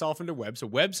talked myself into Webb. So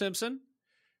Webb Simpson,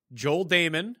 Joel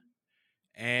Damon,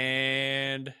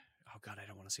 and oh God, I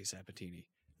don't want to say Sabatini.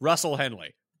 Russell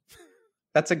Henley.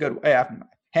 That's a good way. Yeah.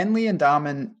 Henley and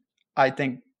Dahmen, I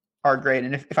think, are great.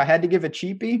 And if I had to give a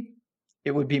cheapie,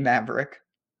 it would be Maverick.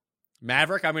 I'm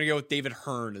going to go with David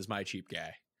Hearn as my cheap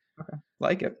guy. Okay.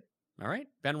 Like it. All right.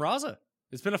 Ben Raza.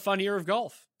 It's been a fun year of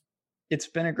golf. It's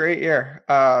been a great year.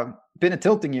 Been a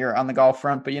tilting year on the golf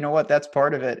front, but you know what? That's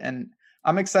part of it. And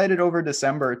I'm excited over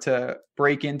December to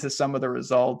break into some of the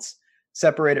results,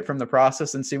 separate it from the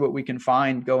process, and see what we can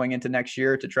find going into next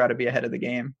year to try to be ahead of the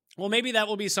game. Well, maybe that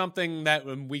will be something that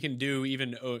we can do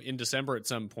even in December at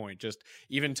some point. Just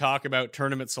even talk about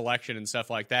tournament selection and stuff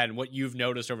like that and what you've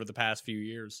noticed over the past few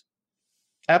years.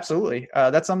 Absolutely.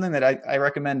 That's something that I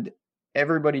recommend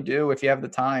everybody do if you have the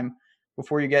time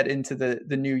before you get into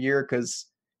the new year, because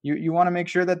you want to make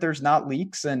sure that there's not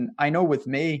leaks. And I know with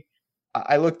me,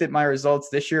 I looked at my results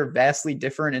this year, vastly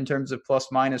different in terms of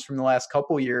plus minus from the last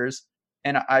couple years.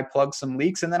 And I plugged some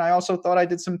leaks. And then I also thought I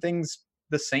did some things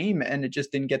the same, and it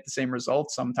just didn't get the same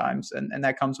results sometimes. And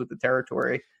that comes with the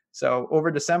territory. So over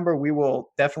December, we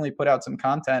will definitely put out some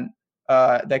content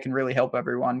that can really help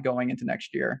everyone going into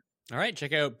next year. All right,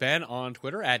 check out Ben on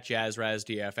Twitter at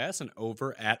JazzRazDFS and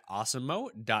over at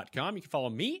awesomemo.com. You can follow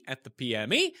me at the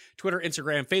PME, Twitter,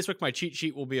 Instagram, Facebook. My cheat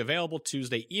sheet will be available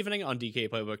Tuesday evening on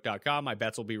DKPlaybook.com. My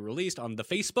bets will be released on the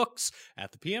Facebooks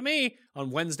at the PME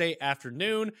on Wednesday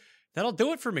afternoon. That'll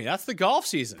do it for me. That's the golf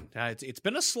season. It's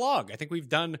been a slog. I think we've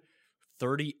done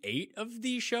 38 of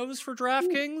these shows for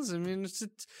DraftKings. I mean,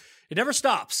 it never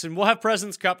stops. And we'll have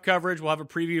President's Cup coverage. We'll have a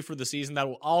preview for the season. That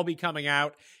will all be coming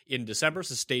out in December,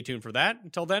 so stay tuned for that.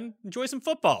 Until then, enjoy some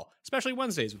football, especially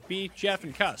Wednesdays with me, Jeff,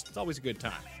 and Cust. It's always a good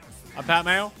time. I'm Pat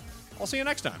Mayo. I'll see you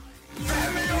next time.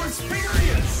 Pat Mayo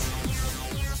Experience!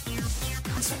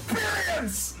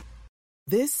 Experience!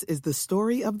 This is the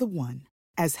story of the one.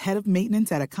 As head of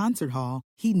maintenance at a concert hall,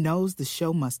 he knows the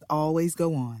show must always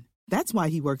go on. That's why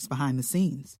he works behind the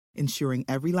scenes, ensuring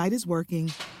every light is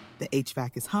working, the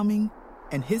HVAC is humming,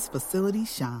 and his facility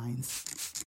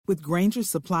shines. With Grainger's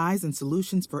supplies and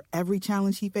solutions for every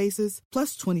challenge he faces,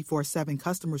 plus 24/7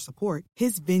 customer support,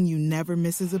 his venue never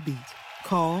misses a beat.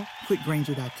 Call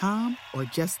quickgrainger.com or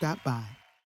just stop by.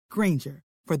 Grainger,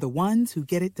 for the ones who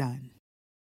get it done.